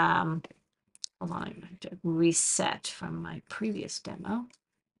 Hold on, I have to reset from my previous demo.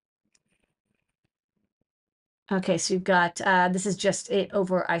 Okay, so you've got this is just it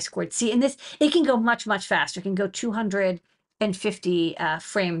over I2C, and this it can go much faster. It can go 250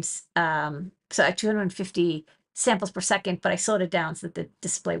 frames, so 250 samples per second, but I slowed it down so that the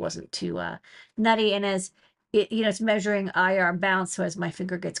display wasn't too nutty. And as it, it's measuring IR bounce, so as my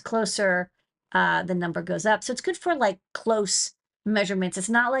finger gets closer, the number goes up. So it's good for like close measurements. It's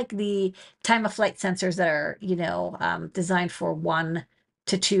not like the time of flight sensors that are, designed for 1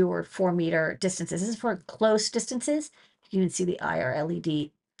 to 2 or 4 meter distances. This is for close distances. You You can even see the IR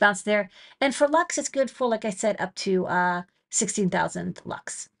LED bounce there. And for lux, it's good for, like I said, up to 16,000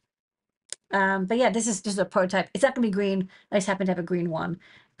 lux. But yeah, this is just a prototype. It's not gonna be green. I just happen to have a green one.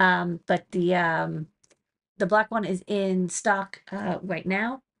 But the black one is in stock right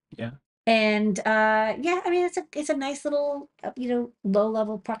now. Yeah. And yeah, I mean it's a nice little low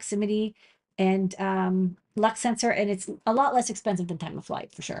level proximity and lux sensor, and it's a lot less expensive than time of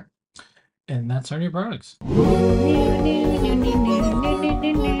flight for sure. And that's our new products.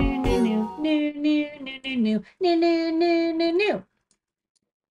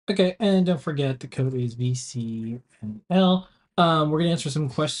 Okay, and don't forget the code is VCNL. We're gonna answer some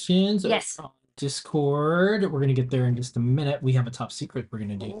questions. Yes. On Discord. We're gonna get there in just a minute. We have a top secret we're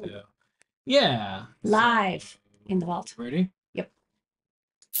gonna do though. Yeah. Live in the vault. Ready? Yep.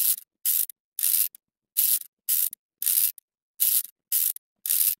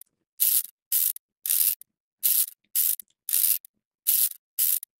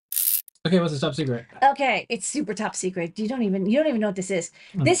 Okay, what's the top secret? Okay, it's super top secret. You don't even know what this is.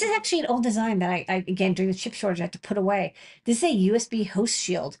 This is actually an old design that I again during the chip shortage I had to put away. This is a USB host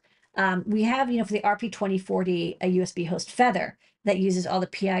shield. We have for the RP2040 a USB host feather that uses all the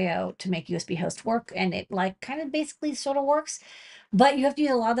PIO to make USB host work, and it like kind of basically sort of works. But you have to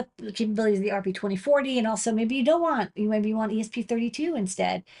use a lot of the capabilities of the RP2040, and also maybe you want ESP32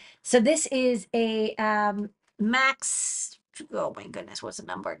 instead. So this is a Max. Oh my goodness, what's the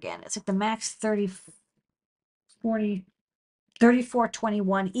number again? It's like the Max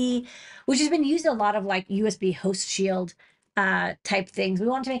 3421E, which has been used in a lot of like USB host shield type things. We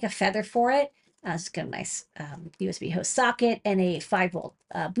wanted to make a feather for it. It's got a nice USB host socket and a 5-volt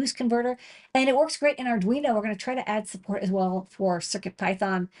boost converter, and it works great in Arduino. We're going to try to add support as well for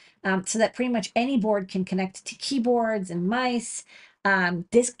CircuitPython, so that pretty much any board can connect to keyboards and mice,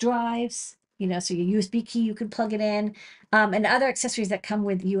 disk drives. So your USB key, you can plug it in, and other accessories that come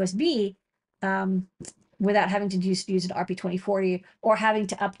with USB, without having to use an RP2040 or having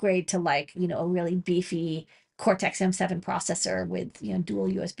to upgrade to like, a really beefy Cortex M7 processor with, dual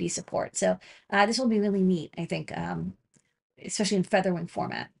USB support. So this will be really neat, I think, especially in Featherwing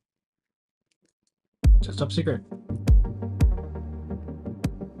format. Just top secret.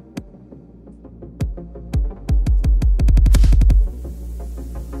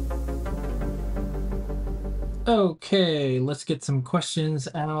 Okay, let's get some questions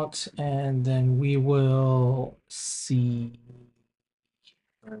out, and then we will see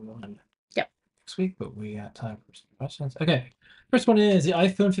everyone next week, but we got time for some questions. Okay, first one is the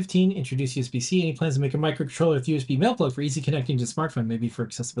iPhone 15 introduced USB-C. Any plans to make a microcontroller with USB mail plug for easy connecting to smartphone, maybe for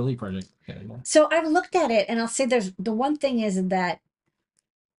accessibility project? Okay, yeah. So I've looked at it, and I'll say the one thing is that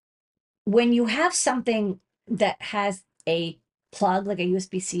when you have something that has a plug, like a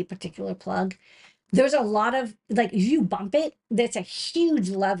USB-C particular plug, there's a lot of like if you bump it, that's a huge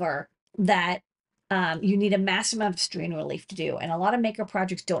lever that you need a massive amount of strain relief to do, and a lot of maker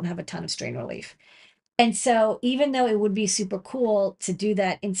projects don't have a ton of strain relief. And so even though it would be super cool to do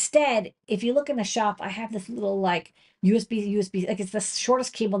that, instead, if you look in the shop, I have this little like USB, like it's the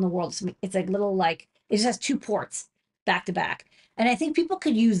shortest cable in the world. It's like little like it just has 2 ports back to back. And I think people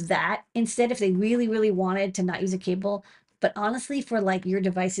could use that instead if they really, really wanted to not use a cable. But honestly, for like your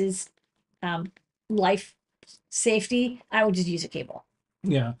device's life safety, I would just use a cable.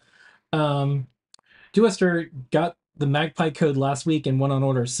 Yeah. Duester got the Magpie code last week and went on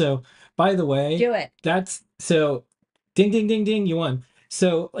order. So by the way, Do it. That's so ding ding ding ding, you won.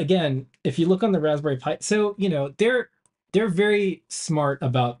 So again, if you look on the Raspberry Pi, so they're very smart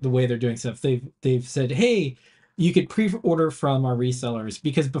about the way they're doing stuff. They've said, hey, you could pre-order from our resellers,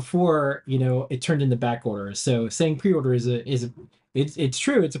 because before it turned into back orders. So saying pre-order it's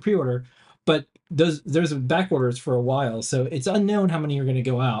true, it's a pre-order, but there's back orders for a while, so it's unknown how many are going to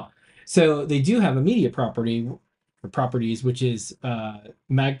go out. So they do have immediate properties, which is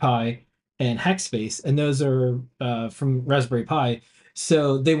Magpie and Hackspace, and those are from Raspberry Pi.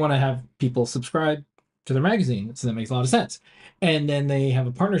 So they want to have people subscribe to their magazine, so that makes a lot of sense. And then they have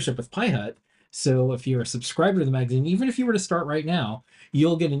a partnership with Pi-Hut. So if you're a subscriber to the magazine, even if you were to start right now,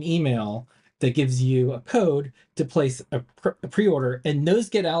 you'll get an email that gives you a code to place a pre-order, and those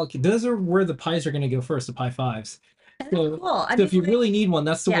get allocated. Those are where the Pis are going to go first, the Pi 5s. So, Cool. so if you really need one,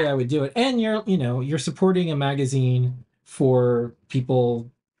 that's the way I would do it. And you're supporting a magazine for people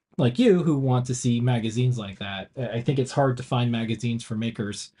like you who want to see magazines like that. I think it's hard to find magazines for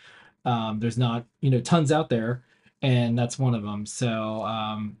makers. There's not tons out there, and that's one of them.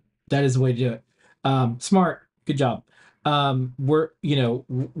 So that is the way to do it. Smart, good job.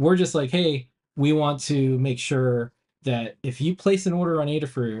 We're just like, hey, we want to make sure that if you place an order on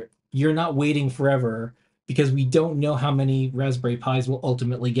Adafruit, you're not waiting forever, because we don't know how many Raspberry Pis we'll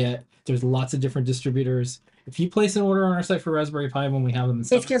ultimately get. There's lots of different distributors. If you place an order on our site for Raspberry Pi when we have them in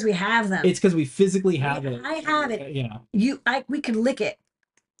stock, It's because we have them. it's because we physically have it. I have it. Yeah. We could lick it.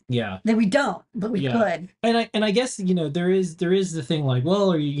 Yeah. Then we don't, but we Yeah. could. And I guess, you know, there is the thing like,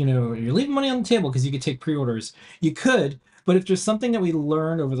 well, are you're leaving money on the table because you could take pre-orders. You could, but if there's something that we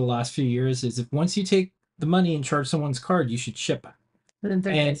learned over the last few years is if once you take the money and charge someone's card, you should ship. Within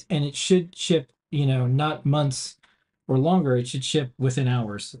 30 days. And it should ship, you know, not months or longer. It should ship within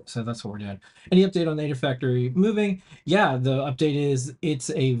hours. So that's what we're doing. Any update on Native Factory moving? Yeah, the update is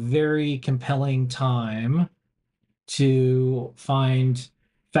it's a very compelling time to find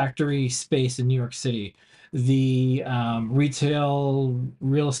factory space in New York City. The retail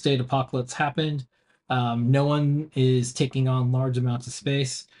real estate apocalypse happened. No one is taking on large amounts of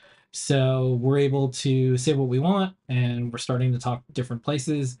space. So we're able to say what we want, and we're starting to talk different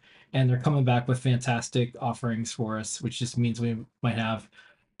places, and they're coming back with fantastic offerings for us, which just means we might have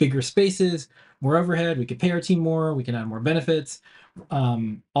bigger spaces, more overhead, we could pay our team more, we can add more benefits,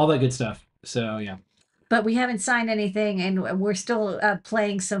 all that good stuff. So yeah. But we haven't signed anything, and we're still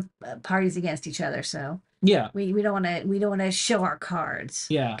playing some parties against each other. So Yeah. we don't want to show our cards.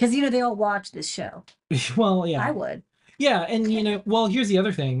 Yeah. Because they all watch this show. Well, yeah. I would. Yeah, and well, here's the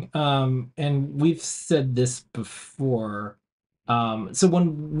other thing. And we've said this before. So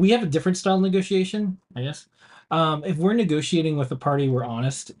when we have a different style negotiation, I guess. If we're negotiating with a party, we're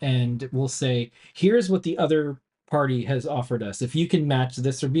honest and we'll say, here's what the other party has offered us. If you can match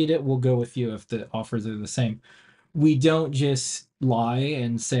this or beat it, we'll go with you if the offers are the same. We don't just lie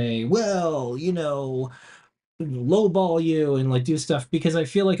and say, well, lowball you and like do stuff, because I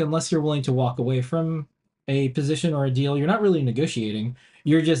feel like unless you're willing to walk away from a position or a deal, you're not really negotiating.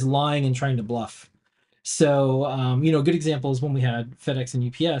 You're just lying and trying to bluff. So, good example is when we had FedEx and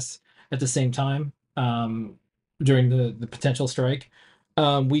UPS at the same time during the potential strike.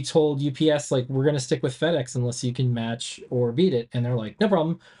 We told UPS, like, we're going to stick with FedEx unless you can match or beat it. And they're like, no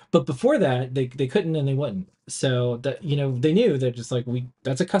problem. But before that, they couldn't and they wouldn't. So that, they knew that just like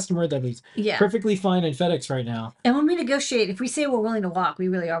that's a customer that is perfectly fine in FedEx right now. And when we negotiate, if we say we're willing to walk, we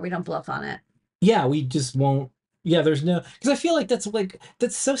really are. We don't bluff on it. Yeah, we just won't. Yeah, there's no, because I feel like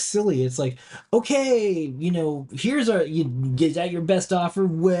that's so silly. It's like, okay, here's is that your best offer?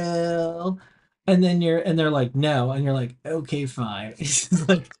 Well, and then they're like, no, and you're like, okay, fine. It's just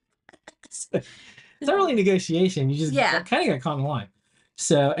like, it's not really negotiation. You just kind of got caught in the line.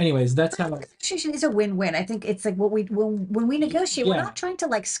 So, anyways, that's how negotiation is a win-win. I think it's like when we negotiate, we're not trying to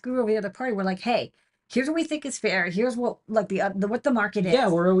like screw over the other party. We're like, hey, here's what we think is fair. Here's what like what the market is. Yeah,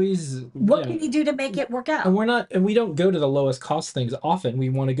 we're always. What can you do to make it work out? And we don't go to the lowest cost things often. We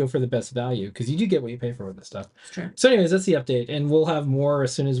want to go for the best value because you do get what you pay for with this stuff. It's true. So, anyways, that's the update, and we'll have more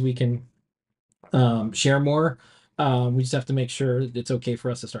as soon as we can share more. We just have to make sure it's okay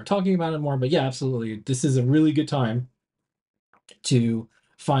for us to start talking about it more. But yeah, absolutely, this is a really good time to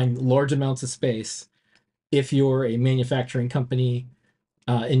find large amounts of space if you're a manufacturing company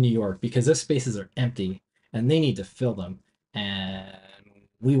in New York, because those spaces are empty and they need to fill them, and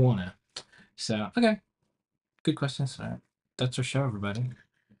we want to. So, okay, good questions. All right. That's our show, everybody.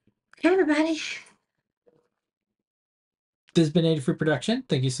 Hey, everybody. This has been Native Fruit Production.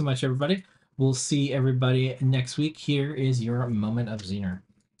 Thank you so much, everybody. We'll see everybody next week. Here is your moment of Zener.